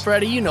Thursdays.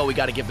 Freddie, you know we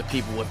got to give the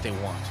people what they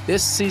want.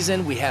 This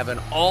season, we have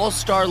an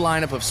all-star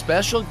lineup of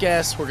special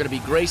guests who are going to be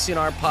gracing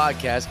our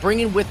podcast,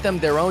 bringing with them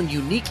their own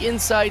unique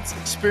insights,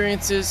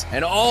 experiences,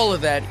 and all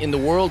of that in the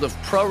world of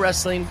pro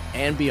wrestling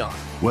and beyond.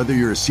 Whether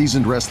you're a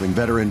seasoned wrestling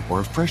veteran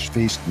or a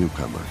fresh-faced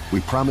newcomer, we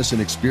promise an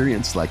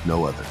experience like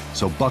no other.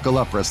 So buckle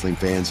up, wrestling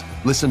fans.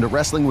 Listen to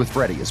Wrestling with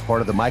Freddie as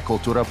part of the My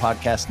Cultura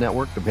Podcast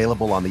Network,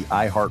 available on the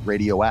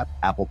iHeartRadio app,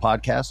 Apple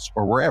Podcasts,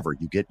 or wherever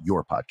you get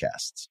your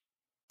podcasts.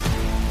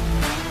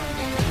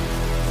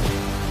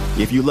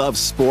 If you love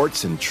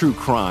sports and true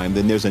crime,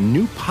 then there's a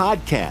new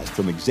podcast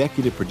from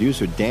executive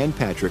producer Dan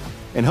Patrick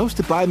and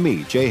hosted by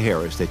me, Jay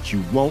Harris, that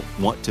you won't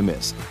want to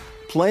miss.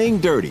 Playing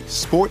Dirty: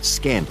 Sports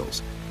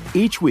Scandals.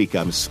 Each week,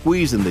 I'm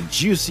squeezing the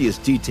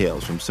juiciest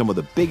details from some of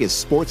the biggest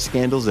sports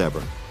scandals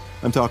ever.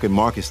 I'm talking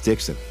Marcus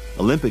Dixon,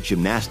 Olympic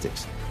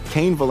gymnastics,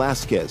 Cain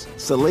Velasquez,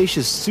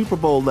 salacious Super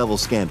Bowl-level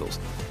scandals.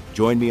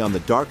 Join me on the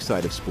dark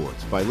side of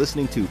sports by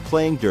listening to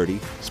Playing Dirty: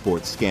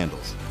 Sports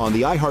Scandals on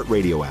the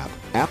iHeartRadio app,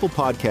 Apple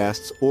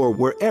Podcasts, or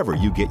wherever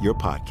you get your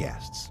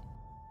podcasts.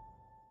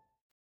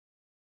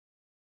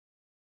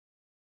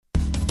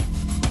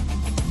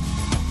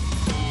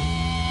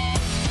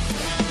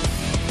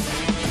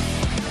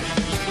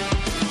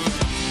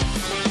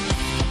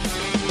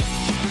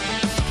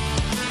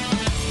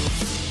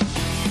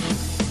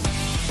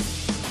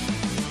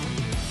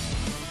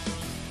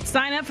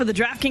 Sign up for the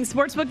DraftKings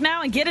Sportsbook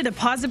now and get a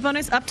deposit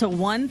bonus up to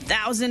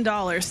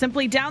 $1,000.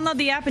 Simply download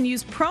the app and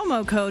use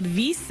promo code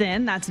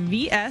VSIN, that's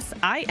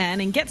VSIN,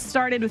 and get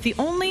started with the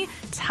only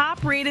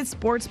top-rated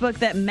sportsbook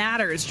that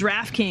matters,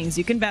 DraftKings.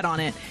 You can bet on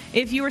it.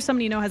 If you or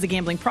somebody you know has a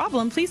gambling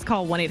problem, please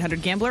call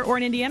 1-800-GAMBLER or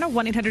in Indiana,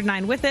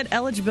 1-800-9-WITH-IT.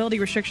 Eligibility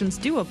restrictions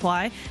do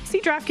apply.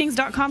 See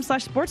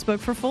DraftKings.com/sportsbook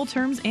for full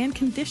terms and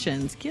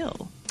conditions.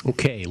 Gil.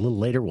 Okay, a little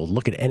later, we'll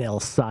look at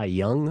NL Cy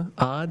Young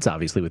odds,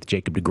 obviously with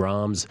Jacob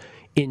deGrom's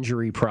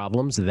injury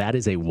problems. That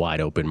is a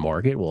wide-open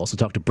market. We'll also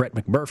talk to Brett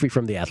McMurphy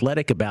from The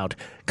Athletic about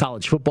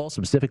college football,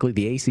 specifically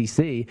the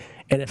ACC.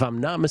 And if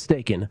I'm not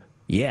mistaken,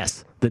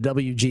 yes, the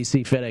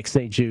WGC FedEx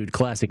St. Jude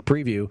Classic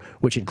preview,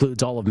 which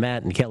includes all of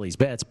Matt and Kelly's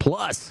bets,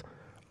 plus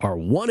our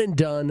one and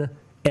done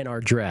and our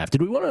draft.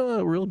 Did we want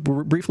to real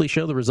briefly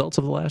show the results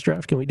of the last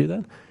draft? Can we do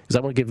that? Because I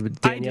want to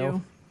give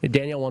Danielle.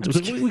 Danielle wants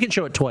to. We can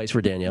show it twice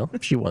for Danielle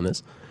if she won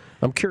this.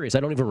 I'm curious. I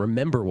don't even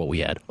remember what we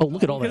had. Oh,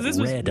 look at all that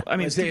red.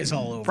 It's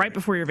all over. Right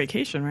before your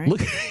vacation, right?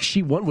 Look,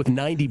 she won with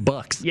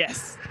 $90.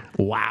 Yes.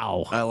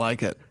 Wow. I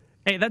like it.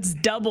 Hey, that's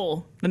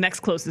double the next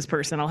closest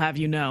person, I'll have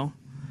you know.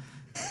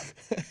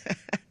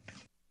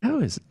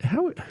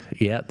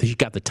 Yeah, you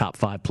got the top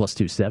 5 plus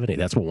 270.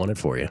 That's what won it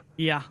for you.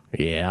 Yeah.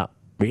 Yeah.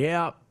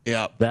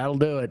 That'll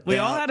do it. We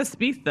all had a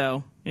Spieth,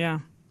 though.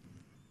 Yeah.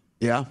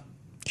 Yeah.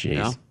 Jeez.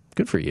 Yeah.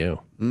 Good for you.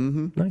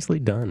 Mm-hmm. Nicely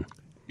done.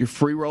 You're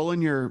free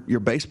rolling your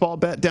baseball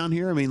bet down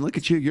here. I mean, look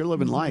at you. You're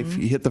living life.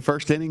 You hit the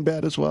first inning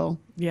bet as well.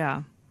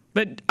 Yeah.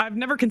 But I've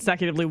never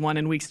consecutively won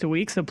in weeks to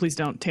week, so please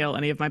don't tail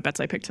any of my bets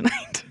I picked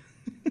tonight.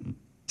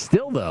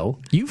 Still, though,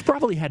 you've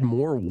probably had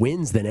more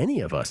wins than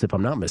any of us, if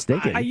I'm not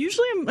mistaken. I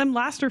usually am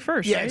last or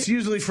first. Yeah, right? It's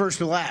usually first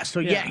to last.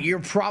 So, yeah, you're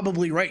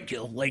probably right,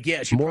 Gil.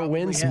 She more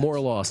wins, more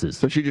losses.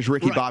 So she just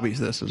Ricky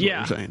Bobby's this, is what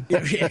you're saying. Yeah,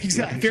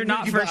 exactly. If you're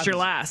not first, you're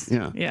last.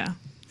 Yeah.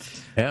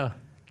 Yeah,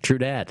 true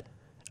that.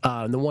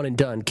 The one and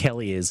done,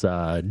 Kelly is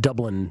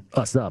doubling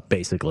us up,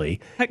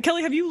 basically.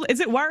 Kelly, is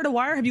it wire to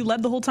wire? Have you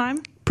led the whole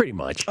time? Pretty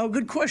much. Oh,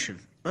 good question.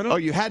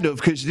 You had to have,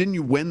 because didn't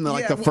you win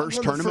the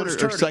first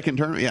tournament or second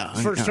tournament? Yeah.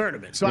 First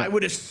tournament. So I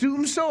would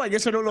assume so. I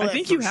guess I don't know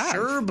that for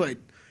sure, but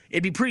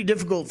it'd be pretty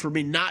difficult for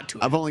me not to.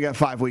 I've only got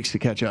 5 weeks to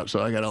catch up,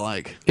 so I got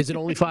to Is it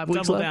only 5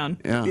 weeks double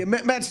left? down. Yeah.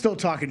 Matt's still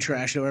talking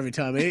trash, though, every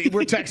time.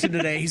 We're texting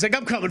today. He's like,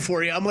 I'm coming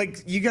for you. I'm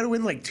like, you got to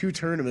win 2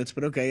 tournaments,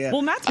 but okay, yeah.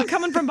 Well, Matt's been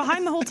coming from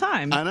behind the whole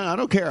time. I know. I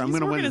don't care. I'm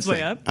going to win this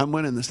thing. I'm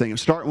winning this thing. I'm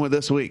starting with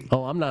this week.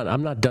 Oh, I'm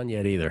not done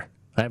yet either.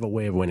 I have a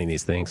way of winning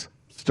these things.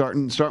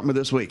 Starting with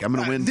this week. I'm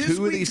going to win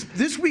 2 of these.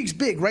 This week's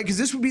big, right? Because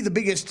this would be the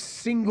biggest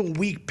single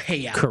week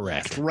payout.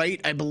 Correct.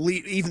 Right? I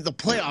believe even the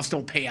playoffs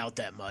don't pay out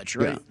that much,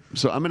 right? Yeah.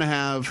 So I'm going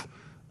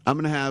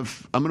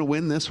to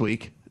win this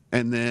week.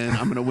 and then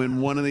I'm going to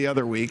win one of the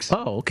other weeks.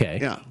 Oh, okay.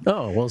 Yeah.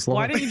 Oh, well, as long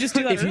Why didn't you just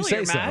do that if you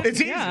earlier, say Matt? so.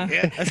 It's easy. Yeah.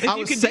 Yeah. I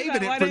was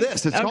saving it for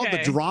this. It's called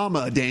the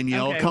drama,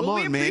 Danielle. Okay. Come Well,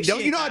 we on, man.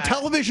 Don't you know how appreciate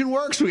that. television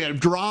works? We have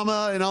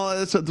drama and all that.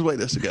 That's the way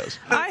this goes.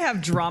 I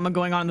have drama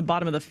going on in the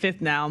bottom of the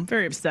 5th now. I'm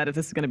very upset if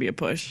this is going to be a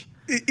push.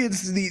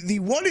 It's the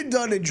one and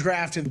done in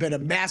draft has been a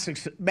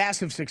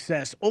massive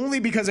success only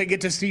because I get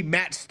to see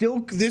Matt still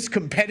this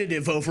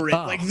competitive over it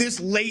like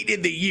this late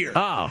in the year.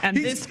 Oh. And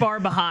this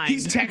far behind.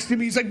 He's texting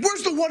me. He's like,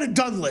 "Where's the one and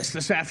done list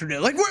this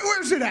afternoon? Like,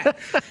 where's it at?"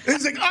 And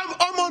he's like,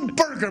 "I'm on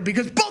Burger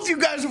because both you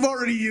guys have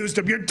already used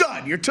them. You're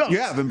done. You're toast."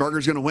 Yeah, and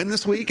Burger's going to win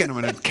this week, and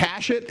I'm going to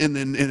cash it, and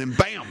then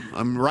bam,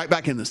 I'm right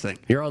back in this thing.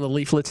 You're on the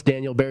leaflets,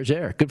 Daniel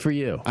Berger. Good for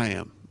you. I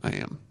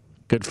am.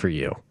 Good for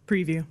you.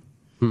 Preview.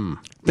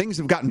 Things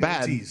have gotten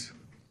bad.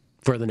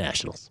 For the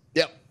Nationals.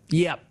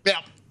 Yep.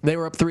 They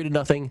were up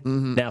 3-0.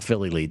 Now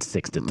Philly leads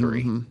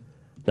 6-3.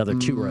 Another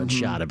 2-run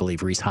shot. I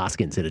believe Rhys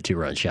Hoskins hit a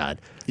 2-run shot.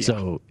 Yeah.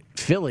 So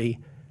Philly,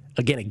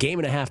 again, a game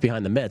and a half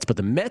behind the Mets, but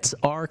the Mets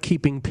are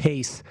keeping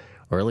pace,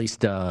 or at least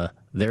they're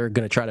going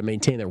to try to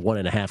maintain their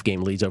 1.5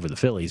 game leads over the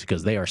Phillies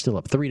because they are still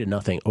up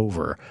 3-0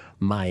 over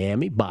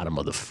Miami, bottom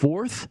of the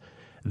 4th.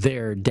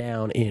 They're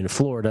down in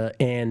Florida,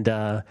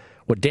 and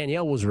what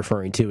Danielle was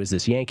referring to is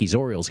this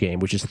Yankees-Orioles game,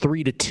 which is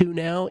 3-2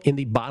 now in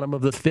the bottom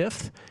of the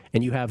 5th,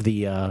 and you have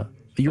the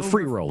you're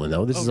free rolling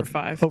though. This over is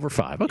 5. Over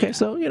 5. Okay,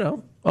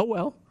 so oh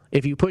well.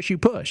 If you push, you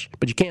push,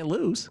 but you can't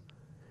lose.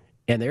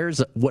 And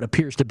there's what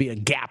appears to be a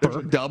gapper.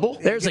 There's a double.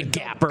 There's a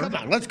gapper. Come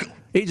on, let's go.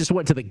 He just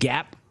went to the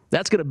gap.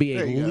 That's going to be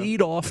a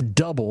lead-off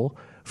double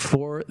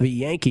for the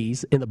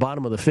Yankees in the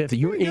bottom of the 5th.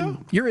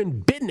 You're in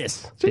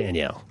business,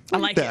 Danielle. I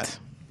like it.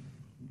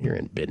 You're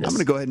in business. I'm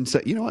going to go ahead and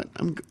say, you know what?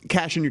 I'm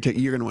cashing your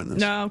ticket. You're going to win this.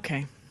 No,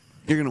 okay.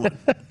 You're going to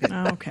win.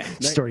 Okay.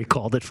 Just already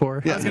called it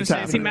for. Yeah, I was going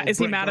to say, is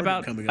he mad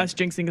about us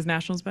jinxing his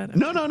Nationals bet?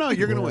 No.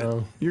 You're going to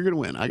win. You're going to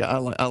win. I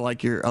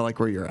like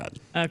where you're at.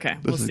 Okay,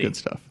 This is see. good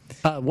stuff.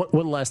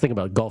 One last thing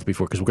about golf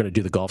because we're going to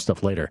do the golf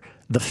stuff later.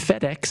 The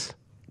FedEx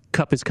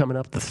Cup is coming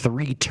up, the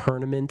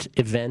 3-tournament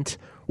event,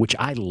 which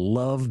I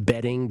love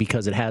betting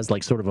because it has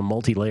like sort of a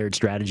multi-layered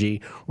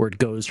strategy where it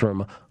goes from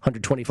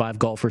 125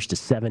 golfers to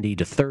 70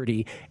 to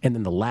 30, and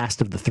then the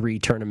last of the 3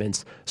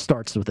 tournaments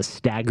starts with a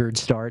staggered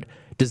start.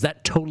 Does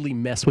that totally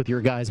mess with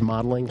your guys'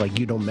 modeling? Like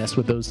you don't mess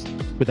with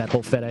that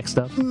whole FedEx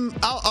stuff?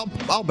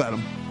 I'll bet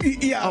them.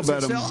 Yeah, I'll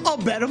bet them. I'll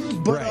bet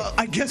them, but Right.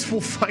 I guess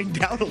we'll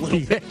find out a little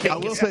bit. I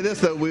will say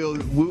this though,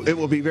 it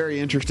will be very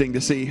interesting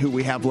to see who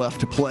we have left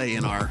to play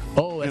in our.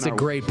 Oh, that's a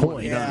great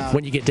point. Yeah.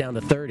 When you get down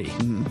to 30.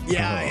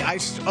 Yeah,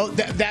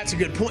 that's a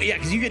good point. Yeah,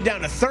 because you get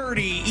down to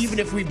 30, even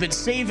if we've been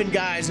saving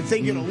guys, if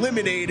they get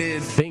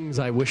eliminated. Things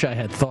I wish I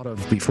had thought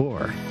of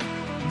before.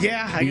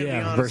 Yeah, I gotta be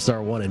honest. Versus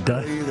our one and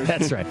done.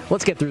 That's right.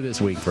 Let's get through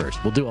this week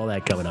first. We'll do all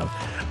that coming up.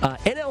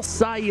 NL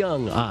Cy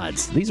Young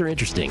odds. These are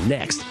interesting.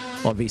 Next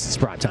on VSiN's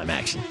Primetime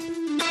Action.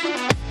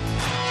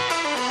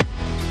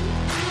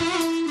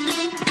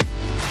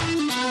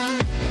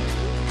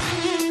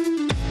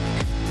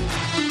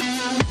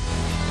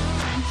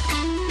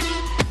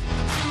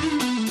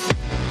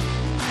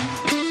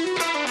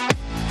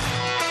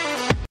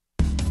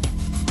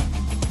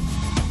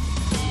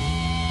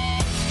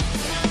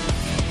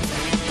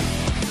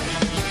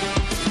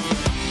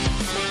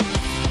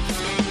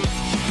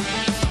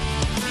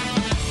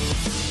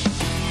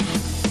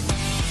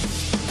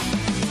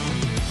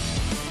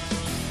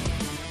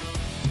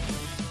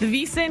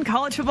 The VSiN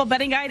College Football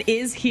Betting Guide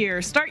is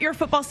here. Start your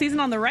football season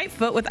on the right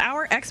foot with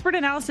our expert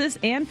analysis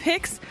and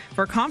picks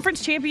for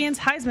conference champions,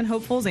 Heisman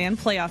hopefuls, and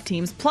playoff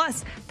teams,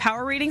 plus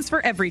power ratings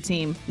for every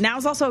team. Now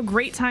is also a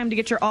great time to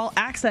get your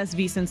all-access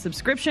VSiN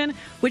subscription,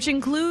 which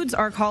includes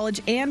our college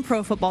and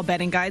pro football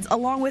betting guides,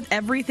 along with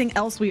everything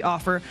else we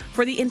offer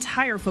for the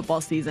entire football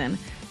season.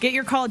 Get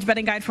your college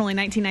betting guide for only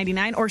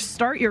 $19.99 or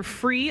start your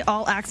free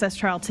all-access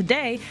trial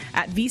today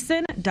at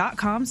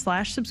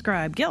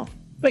vsin.com/subscribe. Gil.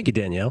 Thank you,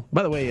 Danielle.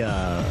 By the way,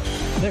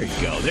 there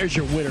you go. There's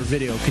your winner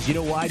video. Because you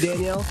know why,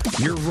 Danielle?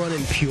 You're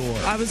running pure.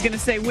 I was going to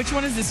say, which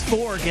one is this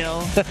for,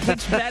 Gil?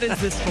 Which bet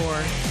is this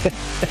for?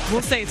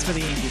 We'll say it's for the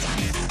Yankees.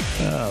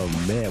 Oh,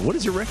 man. What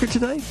is your record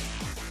tonight?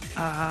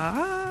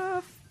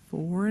 4-0.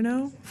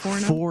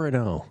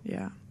 4-0.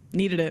 Yeah.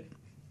 Needed it.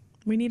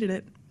 We needed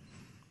it.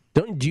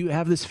 Do you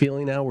have this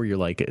feeling now where you're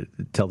like,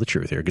 tell the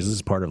truth here, because this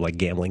is part of like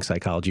gambling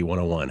psychology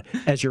 101.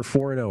 As you're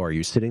 4-0, are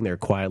you sitting there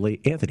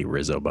quietly? Anthony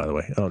Rizzo, by the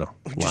way. Oh, no.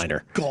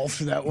 Liner.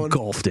 Golfed that one.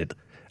 Golfed it.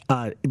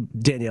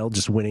 Danielle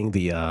just winning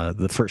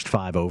the first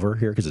 5 over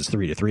here because it's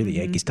 3-3. The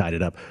Yankees tied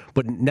it up.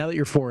 But now that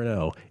you're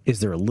 4-0, is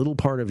there a little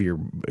part of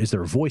is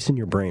there a voice in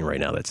your brain right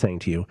now that's saying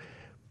to you,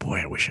 boy,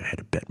 I wish I had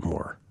to bet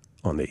more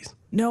on these?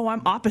 No,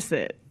 I'm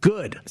opposite.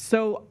 Good.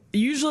 So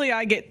usually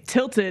I get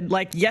tilted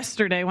like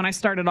yesterday when I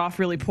started off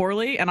really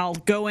poorly, and I'll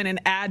go in and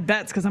add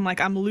bets because I'm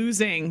like, I'm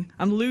losing.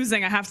 I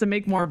have to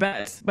make more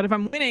bets. But if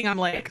I'm winning, I'm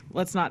like,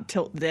 let's not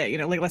tilt the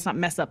day, like let's not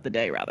mess up the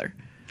day rather.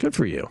 Good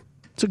for you.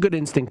 It's a good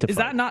instinct to Is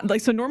fight. that not like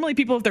so? Normally,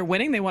 people if they're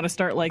winning, they want to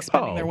start like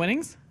spending their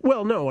winnings.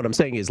 Well, no. What I'm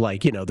saying is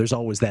like there's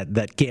always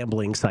that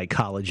gambling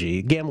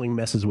psychology. Gambling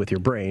messes with your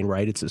brain,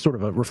 right? It's a sort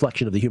of a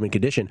reflection of the human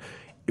condition.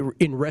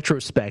 In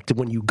retrospect,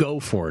 when you go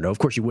 4-0, of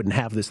course you wouldn't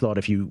have this thought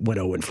if you went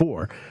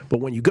 0-4. But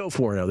when you go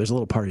 4-0, there's a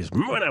little part of you,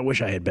 man, I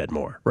wish I had bet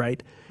more,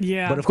 right?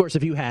 Yeah. But of course,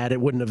 if you had, it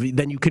wouldn't have.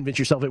 Then you convince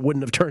yourself it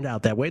wouldn't have turned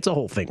out that way. It's a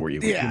whole thing where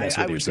you mess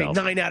I with would say yourself.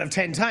 9 out of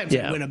 10 times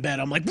I win a bet.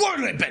 I'm like, why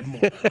did I bet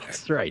more?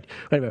 That's right.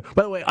 Anyway,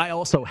 by the way, I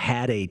also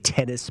had a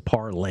tennis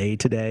parlay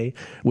today,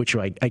 which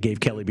I gave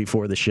Kelly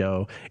before the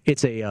show.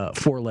 It's a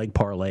 4-leg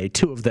parlay.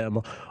 2 of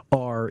them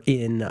are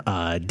in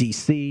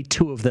D.C.,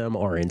 2 of them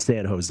are in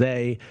San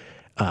Jose.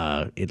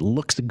 It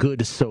looks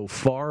good so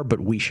far, but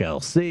we shall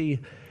see.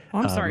 Oh,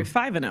 I'm sorry,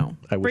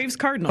 5-0. Braves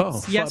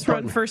Cardinals. Yes,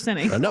 run first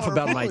inning. Enough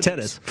about my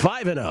tennis.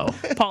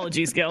 5-0.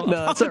 Apologies, Gil.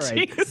 No, that's all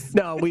right.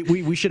 No,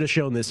 we should have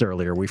shown this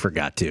earlier. We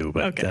forgot to.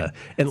 But, okay.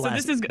 So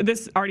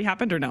this already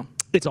happened or no?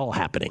 It's all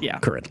happening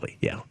currently.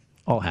 Yeah,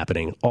 all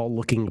happening. All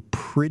looking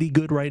pretty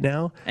good right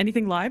now.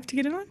 Anything live to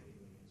get in on?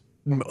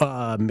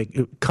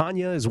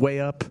 Kanya is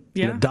way up.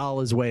 Yeah.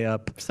 Nadal is way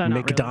up. So not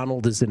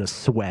McDonald is in a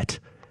sweat.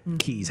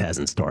 Keys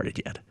hasn't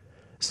started yet.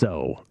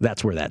 So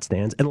that's where that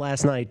stands. And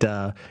last night,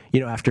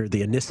 after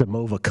the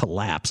Anisimova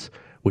collapse,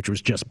 which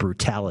was just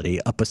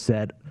brutality, up a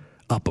set,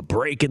 up a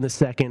break in the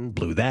second,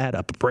 blew that,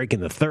 up a break in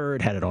the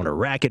third, had it on a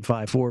racket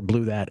 5-4,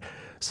 blew that.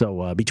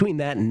 So between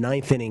that and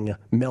ninth inning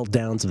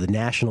meltdowns of the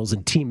Nationals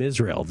and Team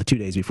Israel the 2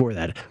 days before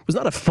that, it was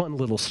not a fun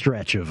little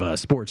stretch of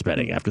sports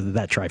betting after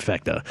that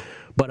trifecta.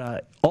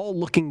 But all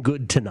looking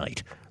good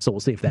tonight. So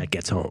we'll see if that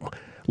gets home.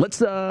 Let's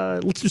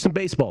do some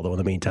baseball, though, in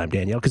the meantime,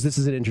 Danielle, because this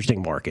is an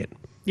interesting market.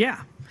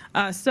 Yeah.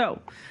 So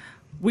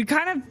we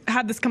kind of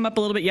had this come up a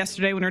little bit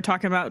yesterday when we were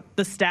talking about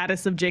the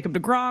status of Jacob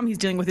deGrom. He's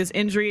dealing with his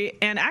injury,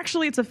 and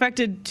actually it's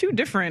affected 2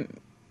 different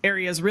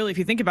areas, really, if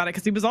you think about it,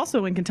 because he was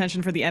also in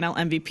contention for the NL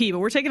MVP. But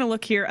we're taking a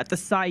look here at the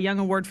Cy Young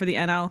Award for the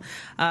NL.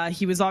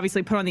 He was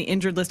obviously put on the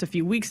injured list a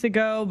few weeks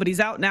ago, but he's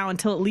out now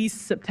until at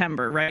least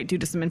September, right, due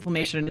to some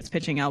inflammation in his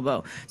pitching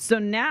elbow. So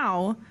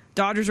now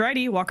Dodgers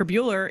righty Walker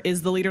Buehler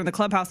is the leader in the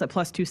clubhouse at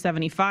plus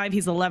 275.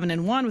 He's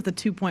 11-1 with a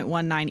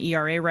 2.19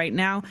 ERA right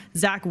now.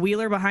 Zach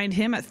Wheeler behind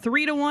him at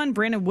 3-1.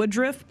 Brandon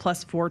Woodruff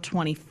plus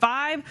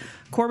 425.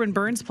 Corbin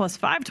Burns plus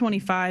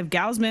 525.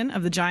 Gausman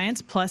of the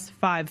Giants plus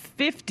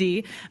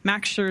 550.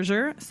 Max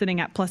Scherzer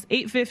sitting at plus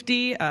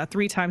 850.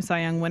 3-time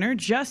Cy Young winner,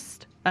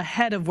 just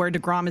ahead of where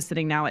DeGrom is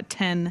sitting now at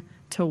 10-1.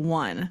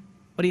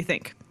 What do you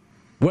think?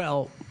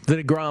 Well, the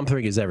DeGrom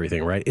thing is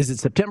everything, right? Is it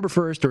September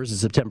 1st or is it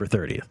September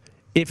 30th?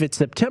 If it's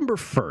September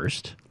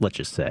 1st, let's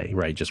just say,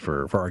 right, just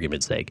for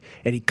argument's sake,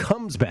 and he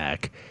comes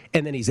back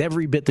and then he's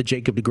every bit the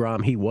Jacob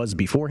deGrom he was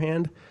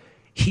beforehand,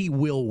 he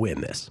will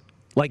win this.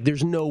 Like,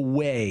 there's no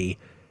way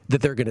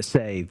that they're going to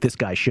say this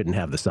guy shouldn't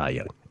have the Cy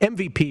Young.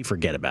 MVP,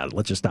 forget about it.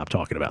 Let's just stop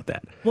talking about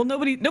that. Well,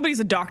 nobody's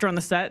a doctor on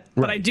the set,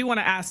 but Right. I do want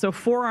to ask, so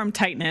forearm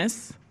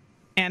tightness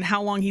and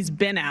how long he's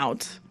been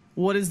out,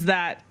 what does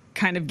that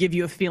kind of give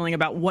you a feeling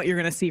about what you're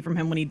going to see from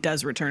him when he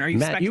does return? Are you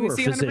Matt, expecting you were to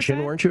see a physician,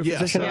 100%? weren't you? A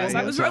physician? Yes,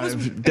 I was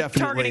definitely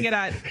targeting it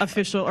at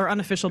official or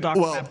unofficial doctor.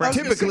 Well, Matt Brown.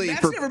 typically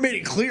Matt's for never made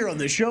it clear on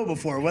the show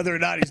before whether or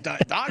not he's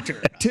a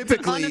doctor.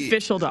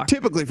 Unofficial doctor.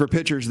 Typically for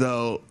pitchers,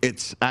 though,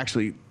 it's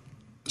actually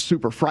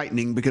super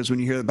frightening because when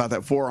you hear about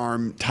that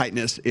forearm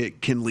tightness,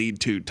 it can lead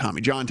to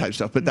Tommy John type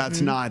stuff. But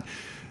that's not.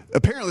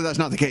 Apparently, that's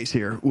not the case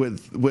here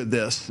with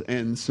this,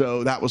 and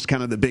so that was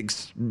kind of the big,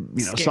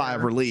 sigh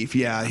of relief.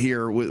 Yeah,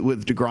 here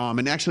with DeGrom,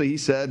 and actually he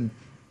said,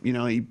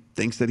 he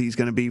thinks that he's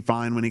going to be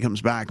fine when he comes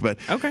back. But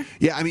okay,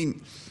 yeah, I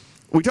mean,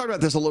 we talked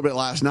about this a little bit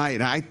last night,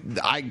 and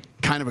I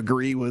kind of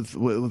agree with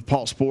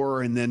Paul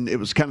Sporer, and then it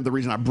was kind of the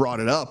reason I brought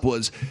it up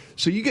was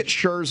so you get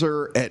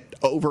Scherzer at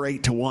over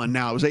 8-1.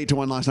 Now it was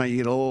 8-1 last night. You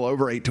get a little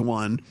over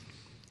 8-1.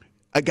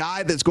 A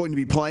guy that's going to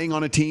be playing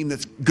on a team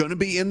that's going to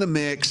be in the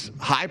mix,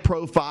 high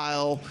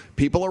profile,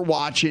 people are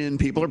watching,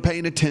 people are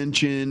paying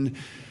attention.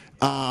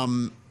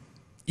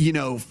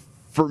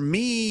 For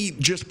me,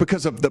 just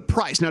because of the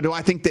price. Now, do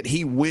I think that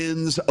he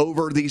wins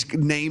over these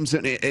names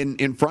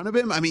in front of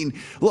him? I mean,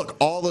 look,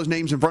 all those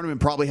names in front of him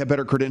probably have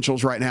better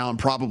credentials right now and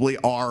probably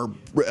are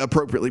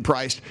appropriately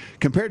priced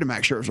compared to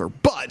Max Scherzer.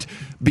 But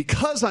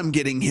because I'm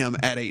getting him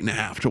at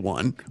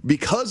 8.5-1,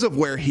 because of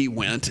where he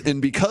went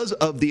and because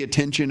of the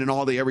attention and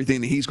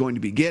everything that he's going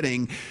to be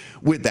getting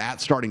with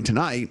that starting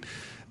tonight,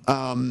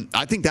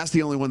 I think that's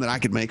the only one that I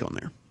could make on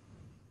there.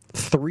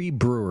 3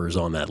 Brewers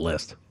on that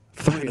list.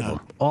 3 of them.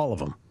 All of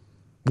them.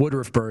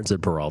 Woodruff, Burns,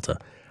 and Peralta.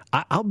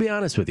 I'll be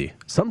honest with you.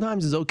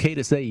 Sometimes it's okay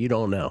to say you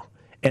don't know.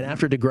 And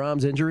after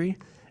DeGrom's injury,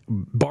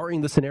 barring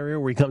the scenario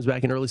where he comes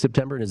back in early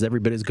September and is every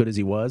bit as good as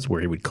he was,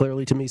 where he would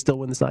clearly, to me, still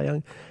win the Cy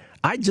Young,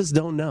 I just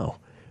don't know.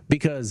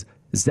 Because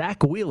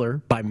Zach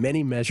Wheeler, by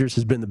many measures,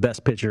 has been the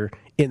best pitcher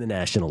in the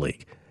National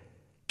League.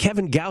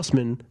 Kevin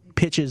Gausman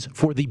pitches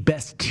for the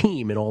best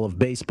team in all of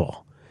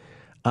baseball.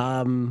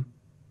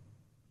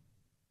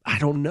 I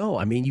don't know.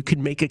 I mean, you could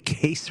make a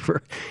case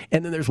for,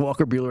 and then there's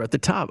Walker Buehler at the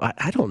top.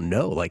 I don't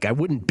know. Like, I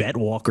wouldn't bet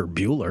Walker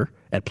Buehler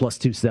at plus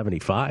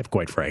 275,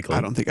 quite frankly.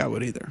 I don't think I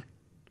would either.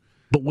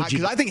 But would you?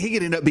 Because I think he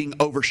could end up being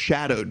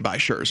overshadowed by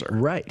Scherzer.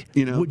 Right.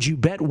 You know, would you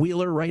bet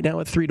Wheeler right now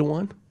at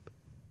 3-1?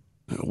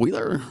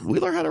 Wheeler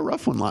had a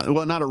rough one.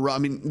 Well, not a rough. I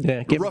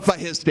mean, rough by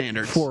his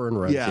standards. 4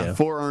 earned runs. Yeah,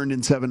 4 earned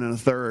and 7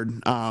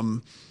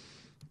 1/3.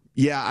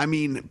 Yeah, I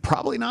mean,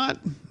 probably not.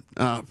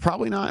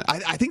 Probably not.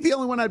 I think the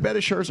only one I'd bet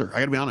is Scherzer. I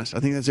got to be honest. I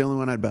think that's the only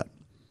one I'd bet.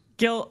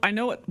 Gil, I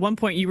know at one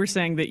point you were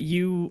saying that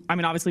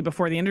obviously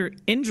before the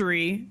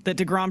injury, that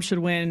DeGrom should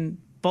win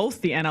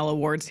both the NL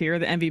awards here,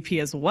 the MVP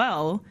as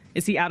well.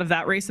 Is he out of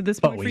that race at this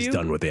point for you? He's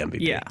done with the MVP.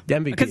 Yeah. The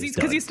MVP because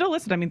he's still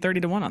listed,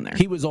 30-1 on there.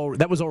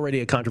 That was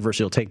already a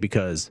controversial take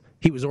because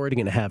he was already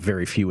going to have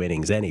very few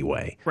innings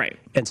anyway. Right.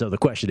 And so the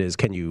question is,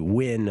 can you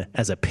win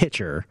as a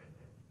pitcher,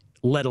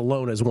 let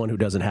alone as one who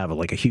doesn't have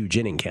a huge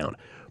inning count?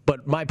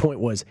 But my point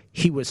was,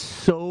 he was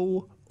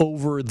so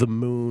over the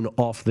moon,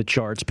 off the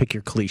charts, pick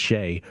your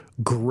cliche,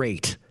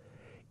 great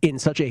in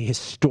such a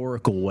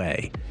historical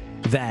way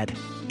that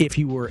if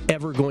you were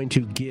ever going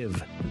to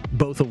give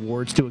both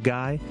awards to a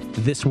guy,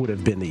 this would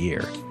have been the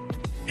year.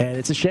 And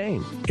it's a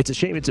shame. It's a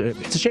shame. It's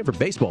a shame for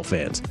baseball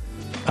fans,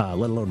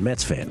 let alone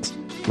Mets fans,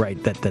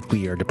 right? That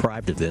we are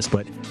deprived of this.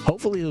 But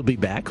hopefully he'll be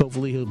back.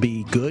 Hopefully he'll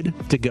be good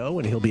to go,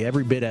 and he'll be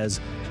every bit as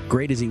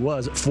great as he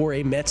was for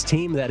a Mets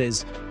team that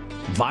is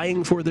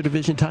vying for the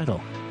division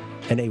title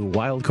and a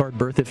wild card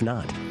berth if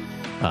not.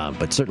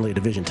 But certainly a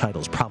division title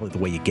is probably the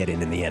way you get in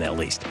the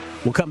NL East.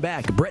 We'll come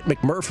back. Brett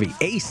McMurphy,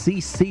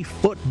 ACC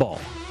football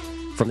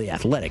from The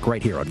Athletic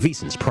right here on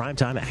VSiN's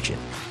Primetime Action.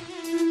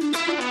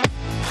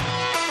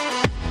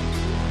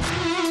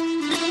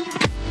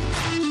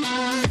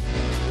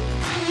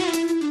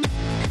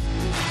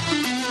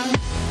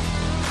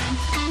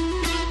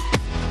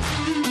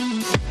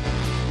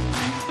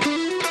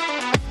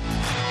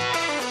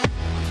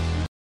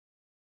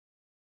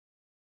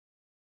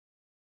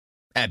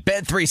 At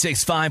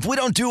Bet365, we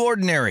don't do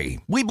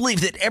ordinary. We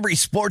believe that every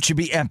sport should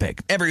be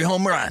epic. Every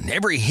home run,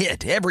 every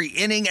hit, every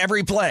inning,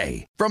 every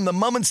play. From the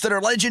moments that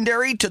are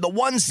legendary to the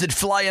ones that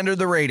fly under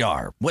the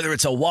radar. Whether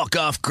it's a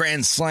walk-off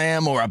grand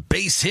slam or a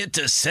base hit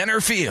to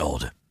center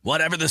field.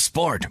 Whatever the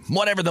sport,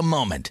 whatever the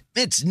moment.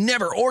 It's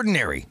never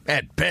ordinary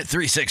at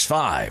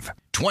Bet365.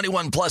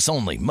 21 plus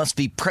only. Must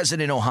be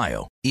present in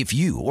Ohio. If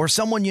you or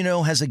someone you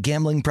know has a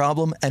gambling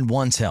problem and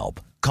wants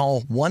help,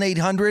 call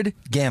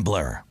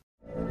 1-800-GAMBLER.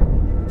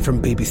 From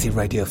BBC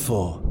Radio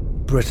 4,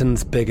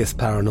 Britain's biggest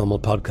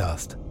paranormal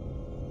podcast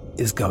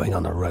is going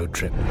on a road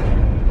trip.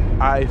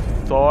 I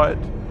thought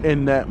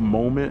in that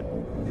moment,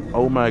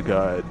 oh my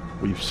God,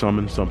 we've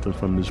summoned something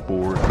from this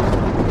board.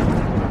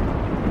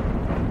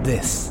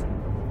 This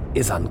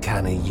is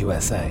Uncanny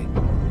USA.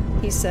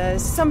 He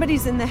says,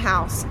 somebody's in the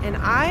house, and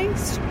I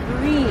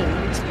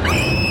screamed.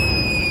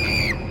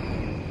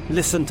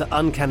 Listen to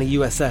Uncanny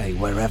USA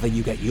wherever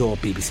you get your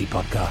BBC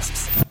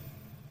podcasts,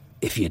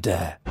 if you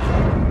dare.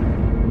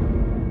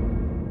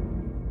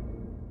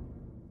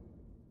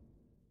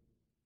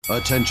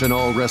 Attention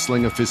all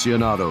wrestling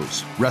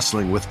aficionados.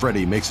 Wrestling with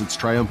Freddie makes its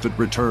triumphant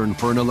return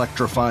for an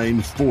electrifying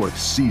 4th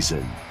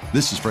season.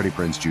 This is Freddie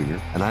Prinze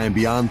Jr., and I am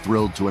beyond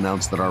thrilled to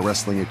announce that our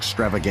wrestling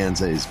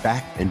extravaganza is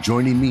back, and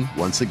joining me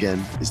once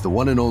again is the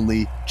one and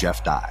only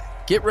Jeff Dye.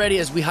 Get ready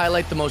as we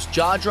highlight the most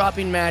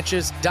jaw-dropping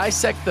matches,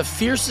 dissect the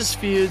fiercest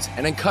feuds,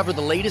 and uncover the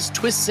latest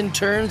twists and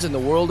turns in the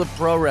world of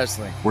pro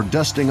wrestling. We're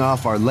dusting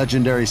off our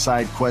legendary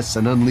side quests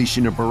and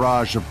unleashing a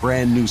barrage of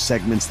brand new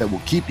segments that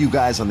will keep you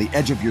guys on the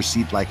edge of your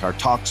seat like our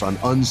talks on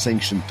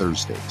Unsanctioned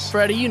Thursdays.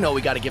 Freddie, you know we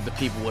got to give the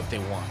people what they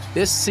want.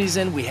 This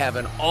season, we have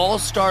an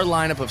all-star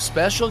lineup of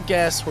special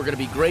guests who are going to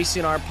be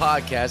gracing our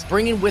podcast,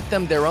 bringing with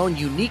them their own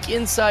unique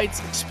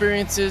insights,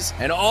 experiences,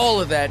 and all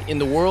of that in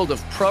the world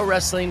of pro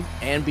wrestling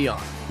and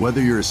beyond.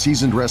 Whether you're a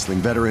seasoned wrestling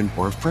veteran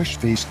or a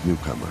fresh-faced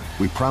newcomer,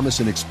 we promise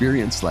an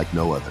experience like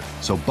no other.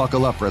 So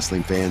buckle up,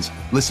 wrestling fans.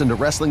 Listen to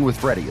Wrestling with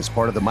Freddie as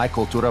part of the My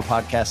Cultura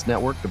Podcast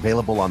Network,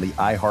 available on the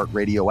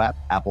iHeartRadio app,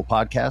 Apple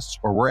Podcasts,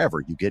 or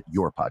wherever you get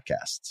your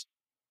podcasts.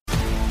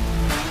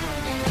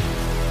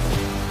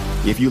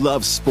 If you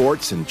love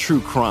sports and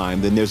true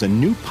crime, then there's a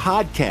new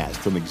podcast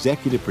from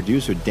executive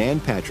producer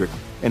Dan Patrick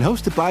and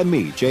hosted by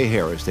me, Jay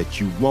Harris,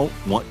 that you won't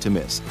want to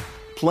miss.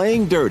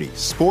 Playing Dirty: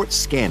 Sports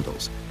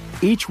Scandals.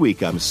 Each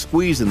week, I'm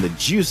squeezing the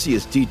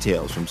juiciest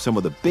details from some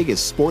of the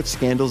biggest sports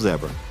scandals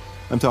ever.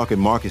 I'm talking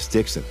Marcus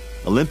Dixon,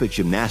 Olympic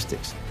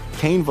gymnastics,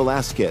 Cain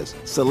Velasquez,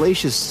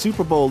 salacious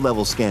Super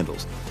Bowl-level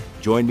scandals.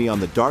 Join me on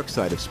the dark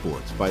side of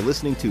sports by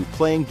listening to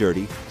Playing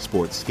Dirty: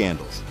 Sports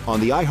Scandals on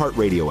the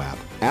iHeartRadio app,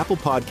 Apple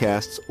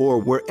Podcasts, or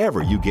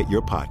wherever you get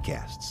your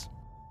podcasts.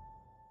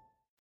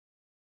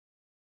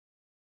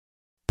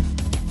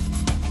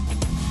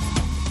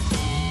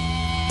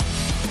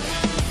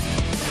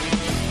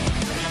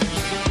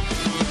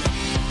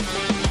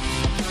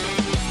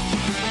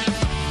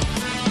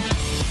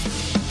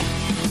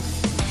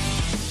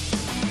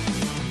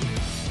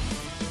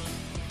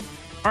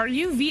 Are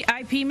you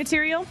VIP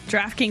material?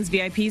 DraftKings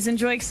VIPs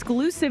enjoy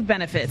exclusive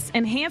benefits,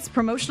 enhanced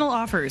promotional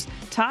offers,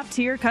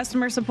 top-tier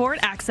customer support,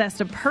 access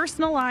to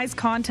personalized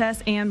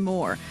contests, and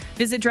more.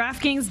 Visit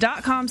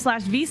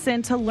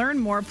DraftKings.com/VSiN to learn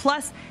more.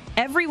 Plus,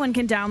 Everyone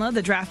can download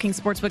the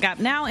DraftKings Sportsbook app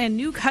now, and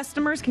new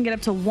customers can get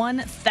up to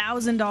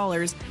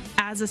 $1,000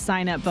 as a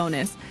sign-up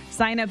bonus.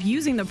 Sign up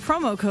using the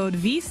promo code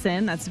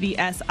VSIN, that's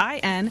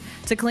VSIN,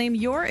 to claim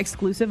your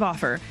exclusive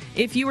offer.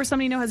 If you or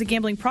somebody you know has a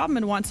gambling problem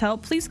and wants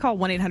help, please call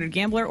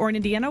 1-800-GAMBLER or in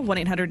Indiana,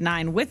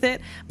 1-800-9-WITH-IT.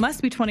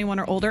 Must be 21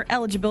 or older.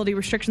 Eligibility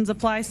restrictions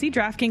apply. See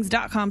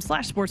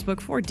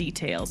DraftKings.com/sportsbook for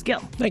details. Gil.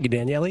 Thank you,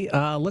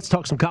 Daniele. Let's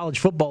talk some college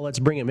football. Let's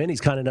bring him in.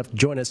 He's kind enough to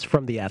join us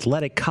from the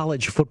Athletic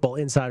College Football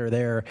Insider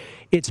there.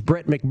 It's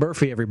Brett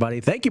McMurphy, everybody.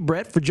 Thank you,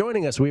 Brett, for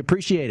joining us. We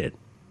appreciate it.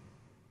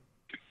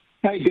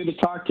 Hey, good to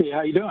talk to you.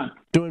 How you doing?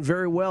 Doing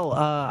very well.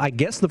 I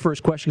guess the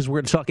first question is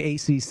we're going to talk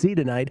ACC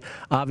tonight.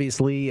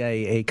 Obviously,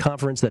 a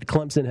conference that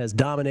Clemson has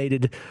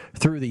dominated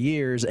through the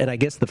years. And I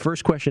guess the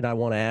first question I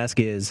want to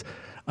ask is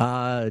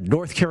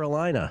North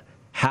Carolina.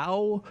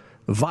 How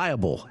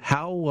viable,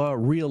 how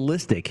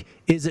realistic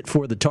is it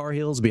for the Tar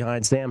Heels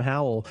behind Sam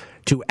Howell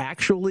to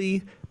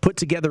actually put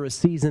together a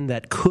season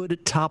that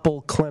could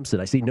topple Clemson?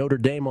 I see Notre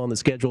Dame on the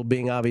schedule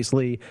being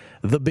obviously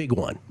the big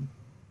one.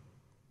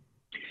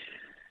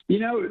 You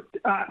know,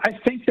 I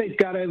think they've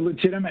got a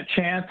legitimate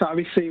chance.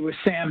 Obviously, with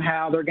Sam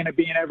Howell, they're going to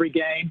be in every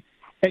game.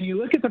 And you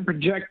look at the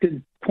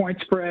projected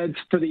point spreads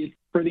for the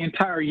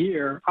entire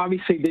year.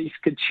 Obviously, these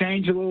could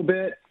change a little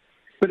bit,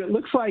 but it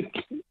looks like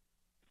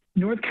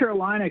North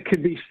Carolina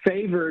could be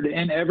favored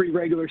in every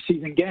regular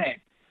season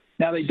game.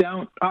 Now, they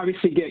don't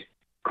obviously get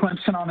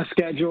Clemson on the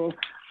schedule.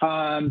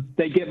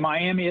 They get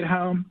Miami at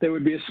home. They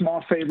would be a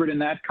small favorite in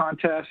that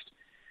contest.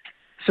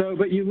 So,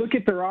 but you look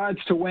at their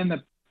odds to win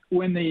the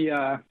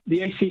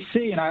ACC,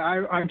 and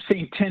I'm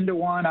seeing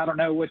 10-1. I don't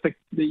know what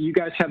you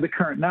guys have the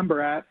current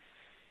number at.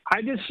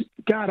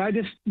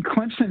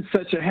 Clemson's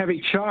such a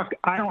heavy chalk.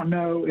 I don't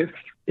know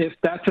if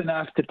that's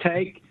enough to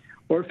take,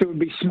 or if it would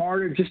be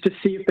smarter just to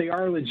see if they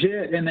are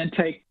legit, and then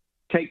take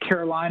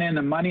Carolina in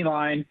the money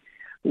line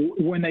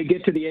when they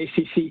get to the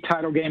ACC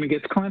title game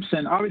against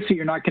Clemson. Obviously,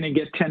 you're not going to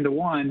get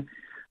 10-1,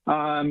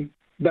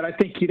 but I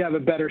think you'd have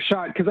a better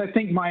shot because I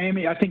think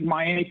Miami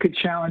could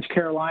challenge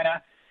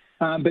Carolina.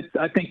 But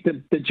I think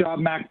the job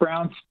Mac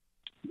Brown's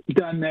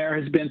done there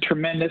has been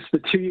tremendous. The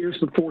 2 years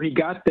before he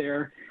got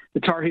there, the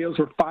Tar Heels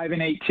were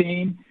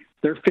 5-18.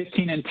 They're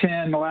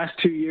 15-10 the last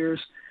 2 years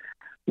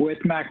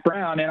with Mac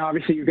Brown. And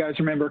obviously, you guys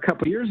remember a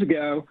couple of years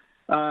ago,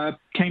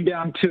 came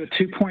down to a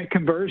 2-point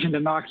conversion to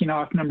knocking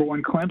off number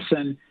one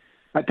Clemson,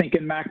 I think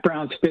in Mac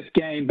Brown's fifth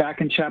game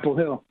back in Chapel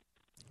Hill.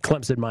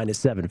 Clemson minus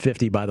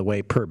 750, by the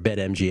way, per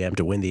BetMGM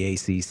to win the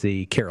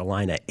ACC.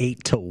 Carolina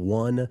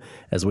 8-1,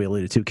 as we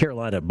alluded to.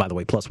 Carolina, by the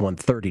way, plus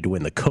 130 to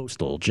win the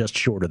Coastal, just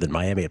shorter than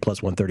Miami at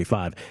plus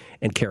 135.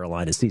 And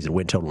Carolina's season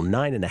win total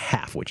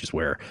 9.5, which is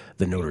where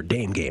the Notre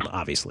Dame game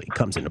obviously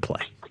comes into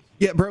play.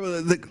 Yeah, bro,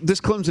 this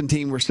Clemson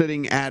team, we're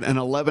sitting at an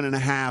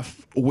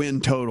 11.5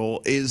 win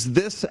total. Is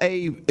it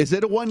a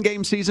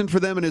one-game season for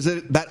them, and is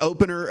it that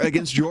opener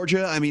against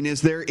Georgia? I mean,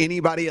 is there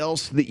anybody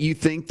else that you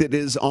think that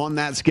is on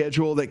that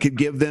schedule that could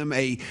give them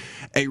a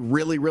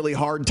really, really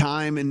hard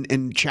time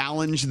and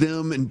challenge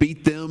them and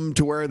beat them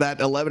to where that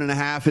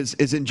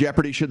 11.5 is in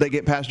jeopardy should they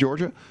get past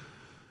Georgia?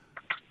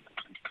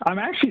 I'm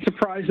actually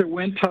surprised their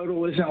win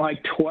total isn't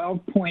like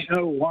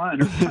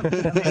 12.01 or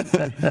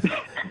something.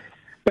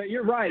 But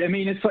you're right. I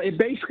mean,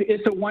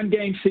 it's a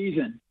one-game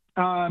season.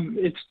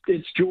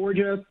 It's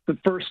Georgia the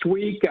first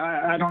week.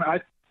 I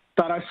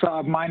thought I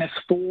saw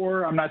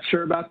 -4. I'm not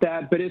sure about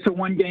that, but it's a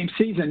one-game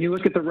season. You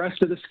look at the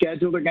rest of the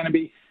schedule; they're going to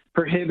be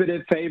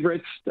prohibitive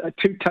favorites,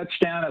 2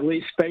 touchdown at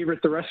least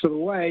favorite the rest of the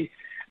way,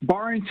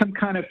 barring some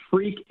kind of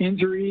freak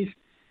injuries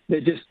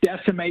that just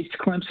decimates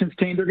Clemson's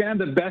team. They're going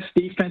to have the best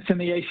defense in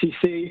the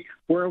ACC.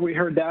 Where have we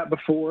heard that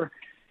before?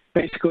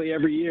 Basically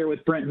every year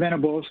with Brent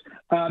Venables.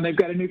 They've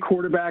got a new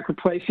quarterback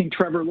replacing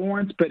Trevor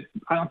Lawrence, but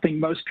I don't think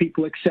most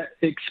people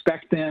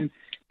expect them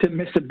to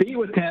miss a beat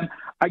with him.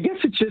 I guess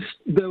it's just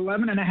the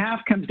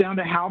 11.5 comes down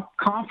to how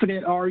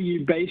confident are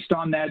you based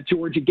on that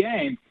Georgia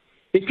game.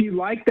 If you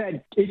like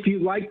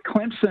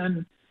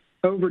Clemson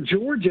over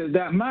Georgia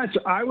that much,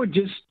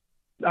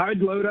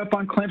 I'd load up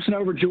on Clemson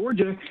over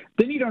Georgia.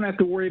 Then you don't have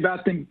to worry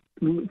about them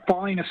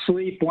falling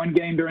asleep one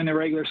game during the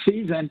regular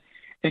season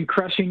and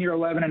crushing your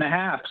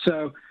 11.5.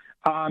 So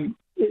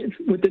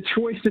with the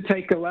choice to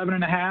take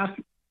 11.5,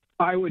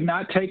 I would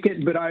not take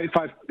it. But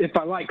if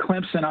I like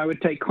Clemson, I would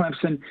take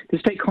Clemson.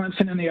 Just take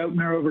Clemson in the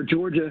opener over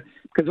Georgia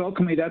because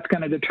ultimately that's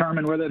going to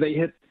determine whether they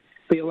hit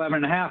the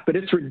 11.5. But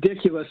it's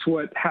ridiculous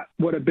what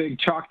a big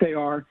chalk they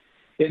are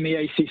in the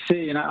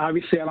ACC. And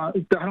obviously, I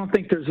don't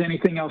think there's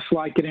anything else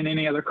like it in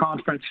any other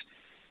conference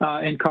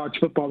in college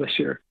football this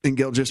year. And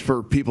Gil, just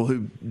for people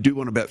who do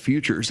want to bet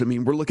futures, I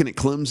mean, we're looking at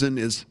Clemson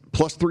is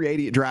plus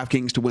 380 at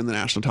DraftKings to win the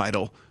national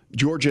title.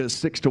 Georgia is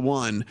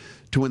 6-1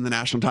 to win the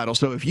national title.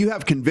 So if you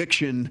have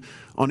conviction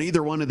on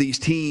either one of these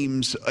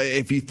teams,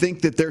 if you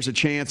think that there's a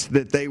chance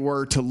that they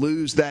were to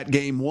lose that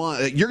game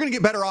one, you're going to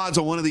get better odds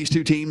on one of these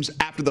two teams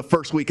after the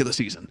first week of the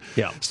season.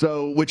 Yeah.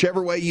 So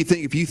whichever way you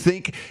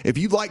think, if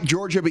you like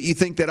Georgia, but you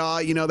think that,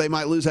 they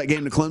might lose that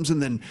game to Clemson,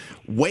 then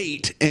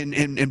wait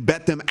and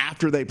bet them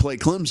after they play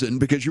Clemson,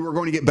 because you are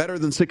going to get better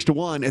than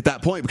 6-1 at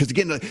that point. Because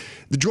again,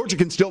 the Georgia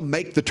can still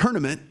make the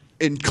tournament,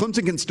 and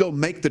Clemson can still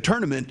make the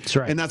tournament, that's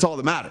right. And that's all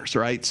that matters,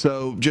 right?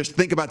 So just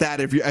think about that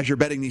as you're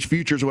betting these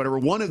futures or whatever.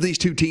 One of these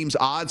two teams'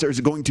 odds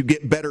is going to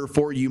get better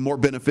for you, more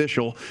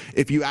beneficial,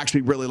 if you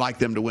actually really like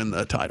them to win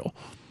the title.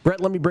 Brett,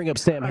 let me bring up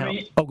Sam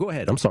Howell. Go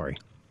ahead. I'm sorry.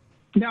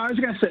 No, I was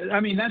going to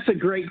say, that's a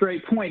great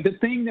point. The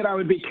thing that I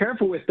would be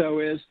careful with,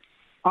 though, is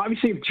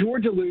obviously if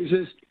Georgia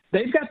loses,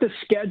 they've got the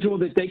schedule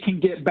that they can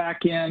get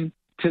back in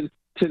to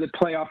the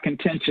playoff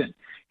contention,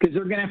 because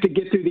they're going to have to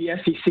get through the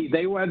SEC.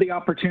 They will have the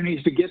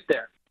opportunities to get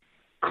there.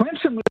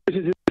 Clemson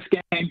loses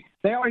this game.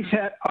 They always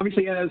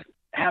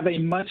have a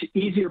much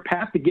easier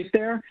path to get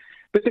there.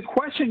 But the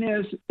question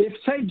is, if,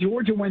 say,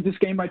 Georgia wins this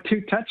game by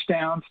 2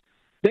 touchdowns,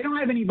 they don't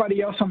have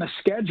anybody else on the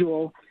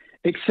schedule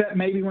except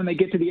maybe when they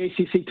get to the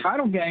ACC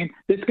title game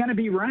that's going to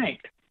be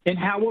ranked. And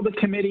how will the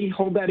committee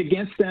hold that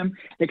against them,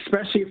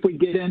 especially if we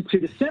get into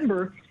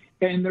December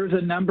and there's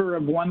a number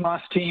of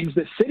one-loss teams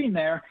that's sitting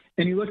there,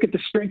 and you look at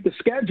the strength of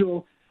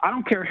schedule, I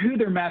don't care who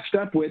they're matched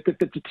up with, if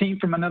it's a team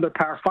from another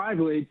Power 5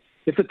 league.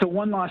 If it's a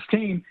one-loss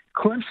team,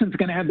 Clemson's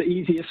going to have the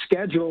easiest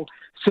schedule.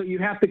 So you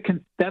have to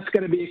that's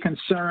going to be a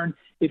concern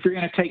if you're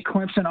going to take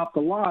Clemson off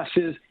the loss.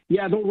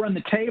 They'll run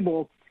the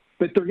table,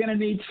 but they're going to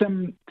need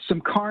some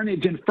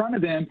carnage in front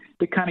of them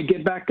to kind of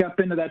get back up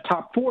into that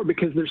top 4,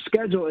 because their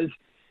schedule is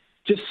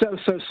just so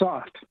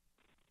soft.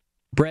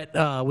 Brett,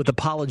 with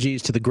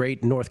apologies to the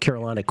great North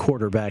Carolina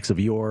quarterbacks of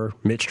yore,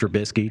 Mitch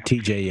Trubisky,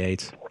 T.J.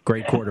 Yates,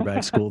 great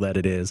quarterback school that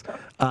it is.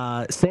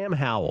 Sam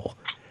Howell.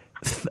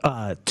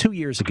 2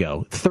 years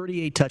ago,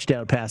 38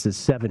 touchdown passes,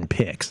 7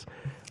 picks.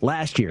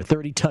 Last year,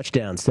 30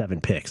 touchdowns,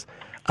 7 picks.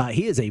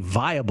 He is a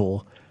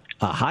viable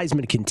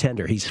Heisman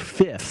contender. He's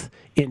 5th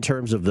in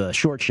terms of the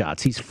short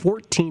shots. He's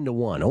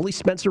 14-1. Only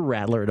Spencer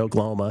Rattler at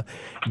Oklahoma,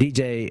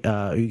 DJ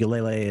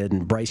Uiagalelei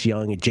and Bryce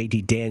Young and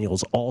J.D.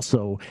 Daniels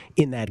also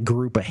in that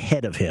group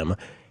ahead of him.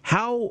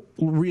 How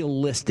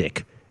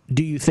realistic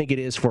do you think it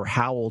is for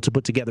Howell to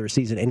put together a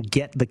season and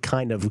get the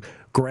kind of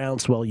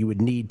groundswell you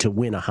would need to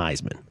win a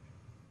Heisman?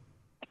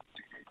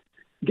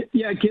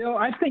 Yeah, Gil,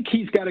 I think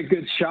he's got a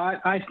good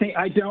shot. I think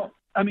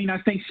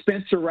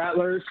Spencer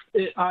Rattler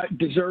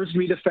deserves to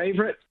be the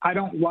favorite. I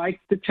don't like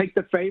to take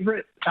the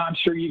favorite. I'm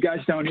sure you guys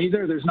don't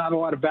either. There's not a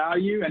lot of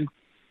value. And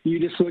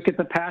you just look at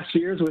the past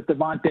years with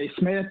Devontae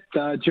Smith,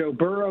 Joe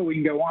Burrow, we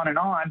can go on and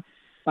on,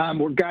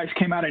 where guys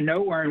came out of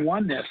nowhere and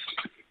won this.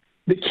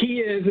 The key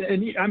is,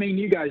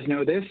 you guys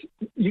know this,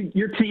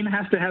 your team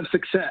has to have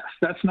success.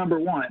 That's number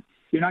one.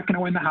 You're not going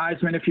to win the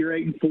Heisman if you're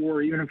 8-4,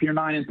 or even if you're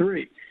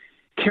 9-3.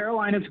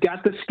 Carolina's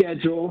got the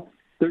schedule.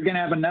 They're going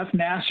to have enough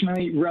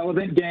nationally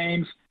relevant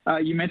games.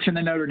 You mentioned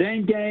the Notre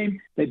Dame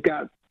game. They've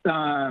got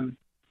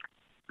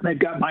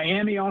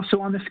Miami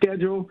also on the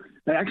schedule.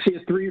 Actually,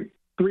 a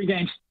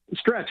three-game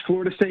stretch: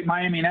 Florida State,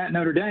 Miami, and at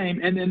Notre Dame,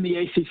 and then the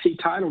ACC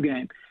title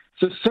game.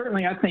 So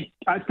certainly, I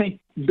think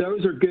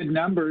those are good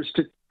numbers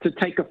to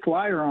take a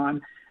flyer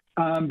on.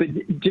 But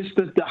just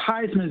the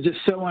Heisman is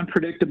just so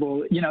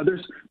unpredictable.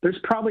 There's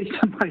probably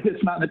somebody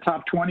that's not in the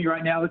top 20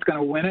 right now that's going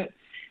to win it.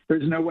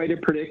 There's no way to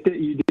predict it.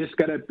 You just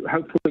got to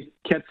hopefully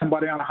catch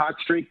somebody on a hot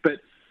streak. But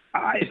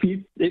if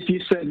you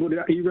said, would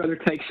you rather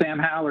take Sam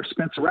Howell or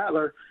Spencer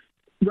Rattler?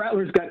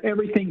 Rattler's got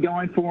everything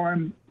going for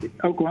him.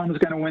 Oklahoma's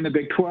going to win the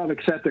Big 12, et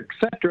cetera,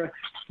 et cetera.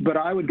 But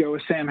I would go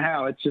with Sam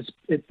Howell.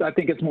 I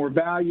think it's more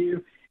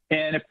value.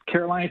 And if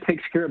Carolina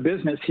takes care of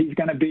business, he's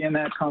going to be in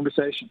that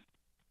conversation.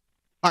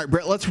 All right,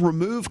 Brett, let's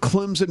remove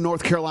Clemson,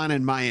 North Carolina,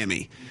 and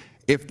Miami.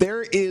 If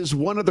there is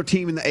one other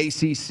team in the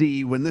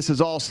ACC when this is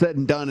all said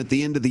and done at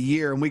the end of the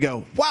year and we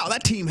go, wow,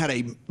 that team had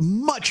a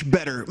much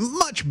better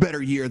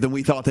year than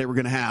we thought they were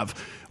going to have,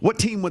 what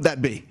team would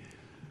that be?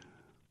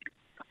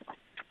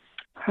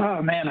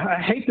 Oh, man,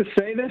 I hate to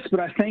say this, but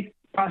I think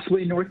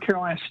possibly North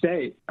Carolina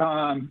State.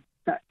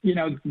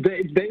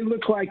 They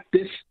look like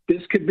this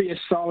could be a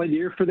solid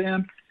year for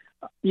them.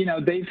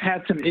 They've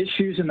had some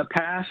issues in the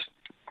past,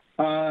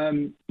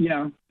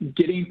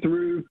 getting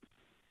through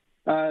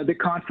the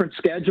conference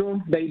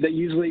schedule. They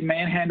usually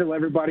manhandle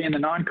everybody in the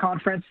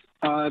non-conference.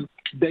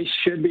 They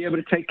should be able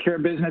to take care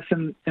of business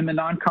in the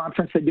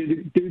non-conference. They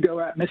do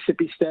go at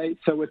Mississippi State.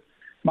 So with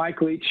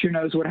Mike Leach, who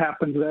knows what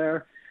happens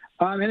there.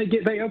 And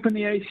they open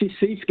the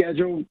ACC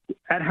schedule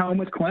at home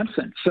with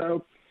Clemson.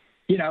 So,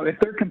 if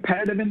they're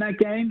competitive in that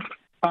game,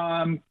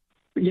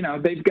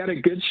 they've got a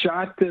good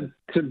shot to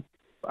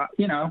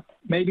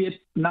maybe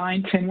a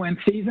 9-10 win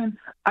season.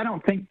 I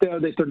don't think, though,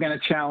 that they're going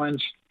to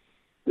challenge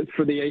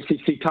for the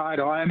ACC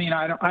title.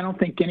 I don't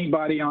think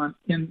anybody on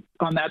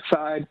that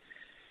side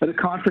of the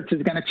conference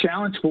is going to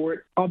challenge for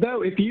it.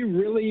 Although, if you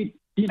really,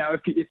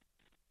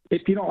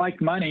 if you don't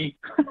like money,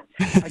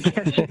 I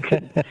guess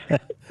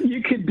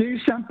you could do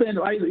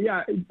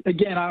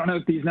again, I don't know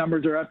if these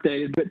numbers are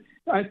updated, but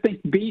I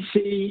think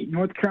BC,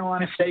 North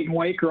Carolina State, and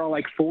Wake are all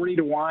like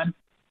 40-1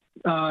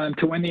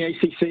 to win the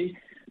ACC.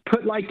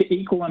 Put like the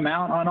equal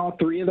amount on all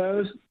three of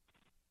those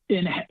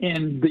in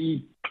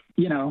the,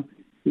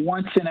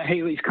 once in a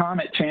Haley's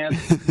Comet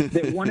chance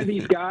that one of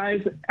these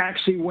guys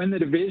actually win the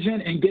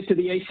division and get to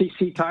the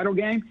ACC title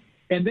game.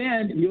 And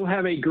then you'll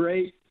have a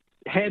great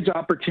hedge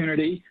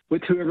opportunity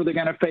with whoever they're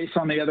going to face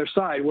on the other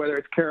side, whether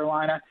it's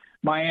Carolina,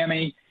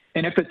 Miami.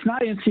 And if it's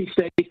not NC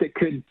State that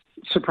could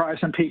surprise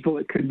some people,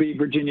 it could be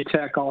Virginia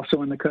Tech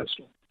also in the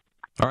Coastal.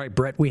 All right,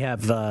 Brett, we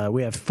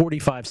have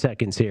 45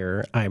 seconds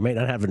here. I may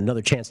not have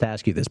another chance to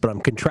ask you this, but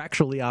I'm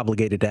contractually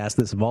obligated to ask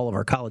this of all of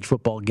our college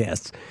football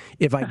guests.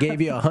 If I gave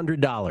you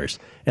 $100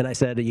 and I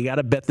said you got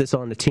to bet this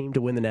on the team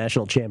to win the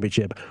national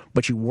championship,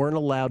 but you weren't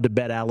allowed to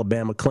bet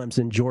Alabama,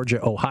 Clemson,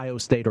 Georgia, Ohio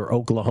State, or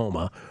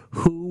Oklahoma,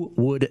 who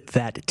would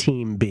that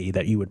team be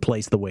that you would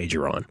place the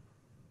wager on?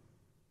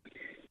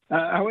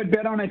 I would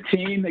bet on a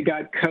team that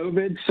got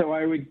COVID, so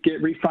I would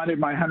get refunded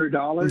my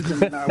 $100, and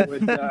then I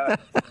would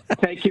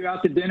take you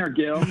out to dinner,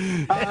 Gil.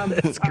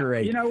 That's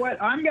great. You know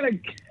what? I'm gonna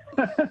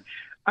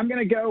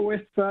go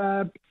with.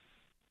 I'll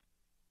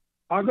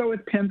go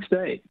with Penn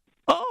State.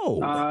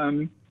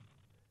 Oh.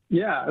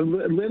 Yeah, a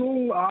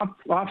little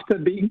off the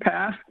beaten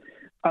path.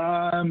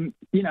 They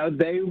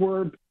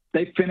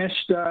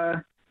finished.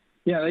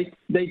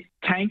 They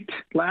tanked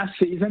last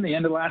season, the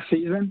end of last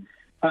season.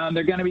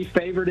 They're going to be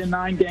favored in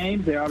 9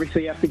 games. They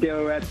obviously have to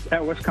go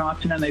at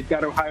Wisconsin, and they've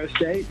got Ohio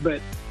State. But,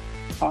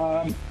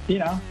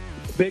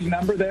 big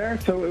number there,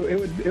 so it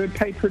would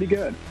pay pretty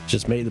good.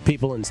 Just made the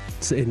people in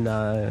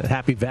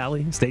Happy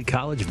Valley State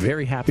College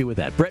very happy with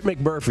that. Brett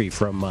McMurphy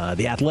from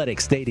the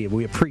Athletic Stadium.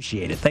 We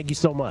appreciate it. Thank you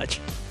so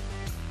much.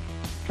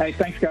 Hey,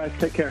 thanks, guys.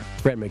 Take care.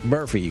 Brett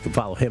McMurphy. You can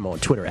follow him on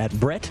Twitter at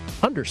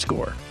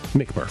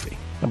Brett_McMurphy.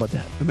 How about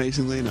that?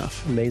 Amazingly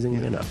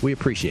enough. We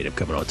appreciate him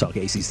coming on to talk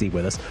ACC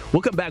with us.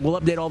 We'll come back. We'll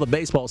update all the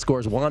baseball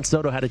scores. Juan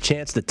Soto had a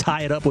chance to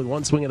tie it up with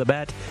one swing of the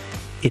bat.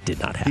 It did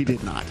not happen. He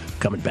did not.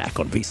 Coming back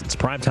on VSiN's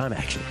Primetime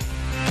Action.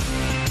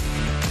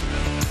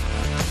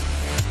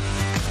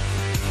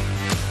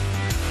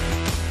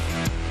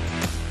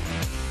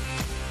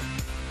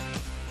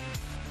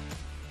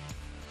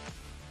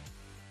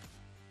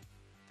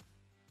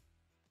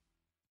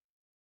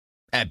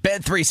 At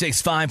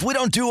Bet365, we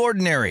don't do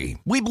ordinary.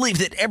 We believe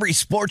that every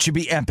sport should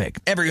be epic.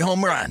 Every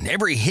home run,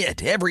 every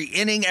hit, every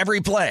inning, every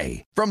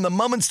play. From the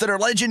moments that are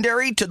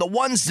legendary to the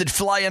ones that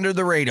fly under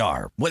the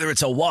radar. Whether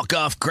it's a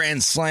walk-off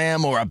grand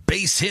slam or a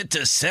base hit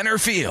to center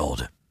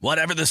field.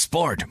 Whatever the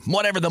sport,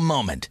 whatever the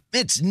moment.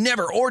 It's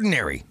never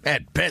ordinary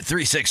at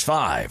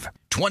Bet365.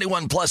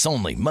 21 plus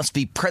only. Must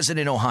be present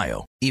in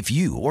Ohio. If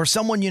you or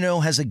someone you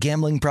know has a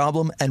gambling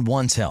problem and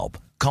wants help,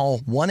 call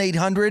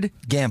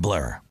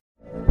 1-800-GAMBLER.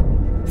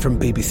 From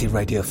BBC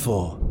Radio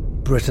 4,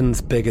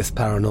 Britain's biggest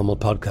paranormal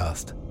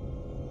podcast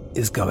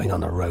is going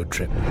on a road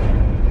trip.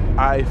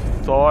 I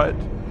thought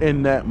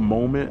in that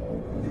moment,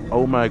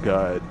 oh my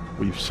God,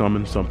 we've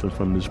summoned something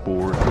from this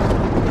board.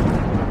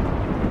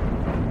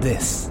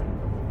 This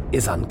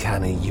is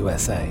Uncanny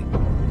USA.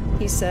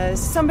 He says,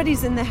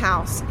 somebody's in the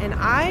house, and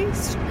I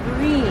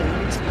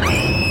screamed.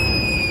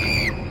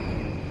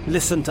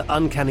 Listen to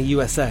Uncanny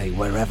USA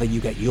wherever you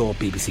get your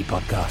BBC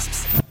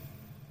podcasts,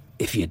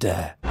 if you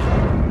dare.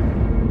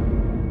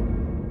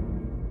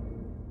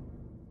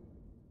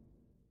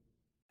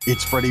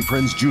 It's Freddie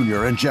Prinze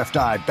Jr. and Jeff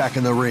Dye back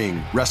in the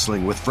ring.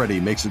 Wrestling with Freddie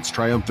makes its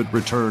triumphant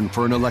return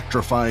for an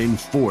electrifying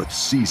 4th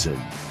season.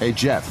 Hey,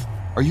 Jeff,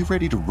 are you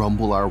ready to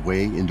rumble our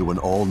way into an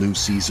all-new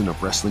season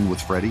of Wrestling with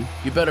Freddie?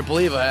 You better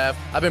believe I have.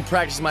 I've been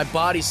practicing my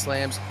body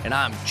slams, and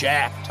I'm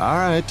jacked. All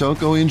right, don't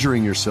go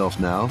injuring yourself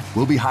now.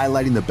 We'll be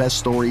highlighting the best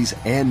stories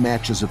and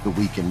matches of the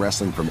week in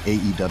wrestling from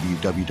AEW,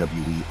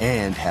 WWE,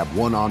 and have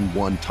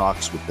one-on-one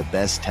talks with the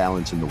best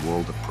talents in the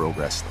world of pro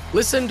wrestling.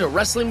 Listen to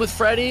Wrestling with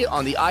Freddie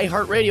on the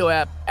iHeartRadio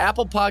app,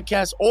 Apple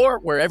Podcasts, or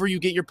wherever you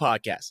get your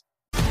podcasts.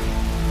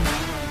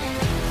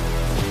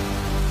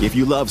 If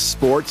you love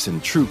sports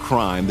and true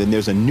crime, then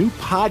there's a new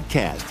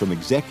podcast from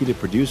executive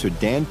producer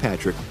Dan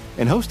Patrick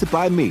and hosted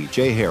by me,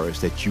 Jay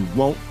Harris, that you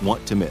won't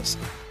want to miss.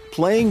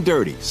 Playing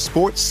Dirty: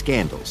 Sports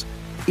Scandals.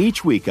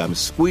 Each week, I'm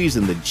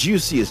squeezing the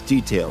juiciest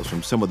details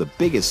from some of the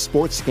biggest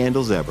sports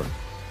scandals ever.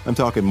 I'm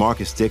talking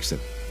Marcus Dixon,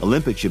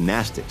 Olympic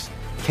gymnastics,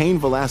 Cain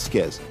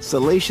Velasquez,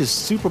 salacious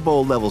Super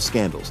Bowl-level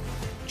scandals.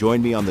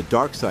 Join me on the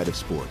dark side of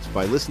sports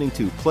by listening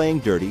to Playing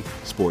Dirty: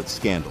 Sports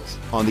Scandals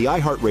on the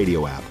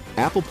iHeartRadio app,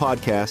 Apple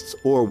Podcasts,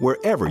 or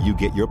wherever you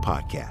get your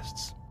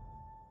podcasts.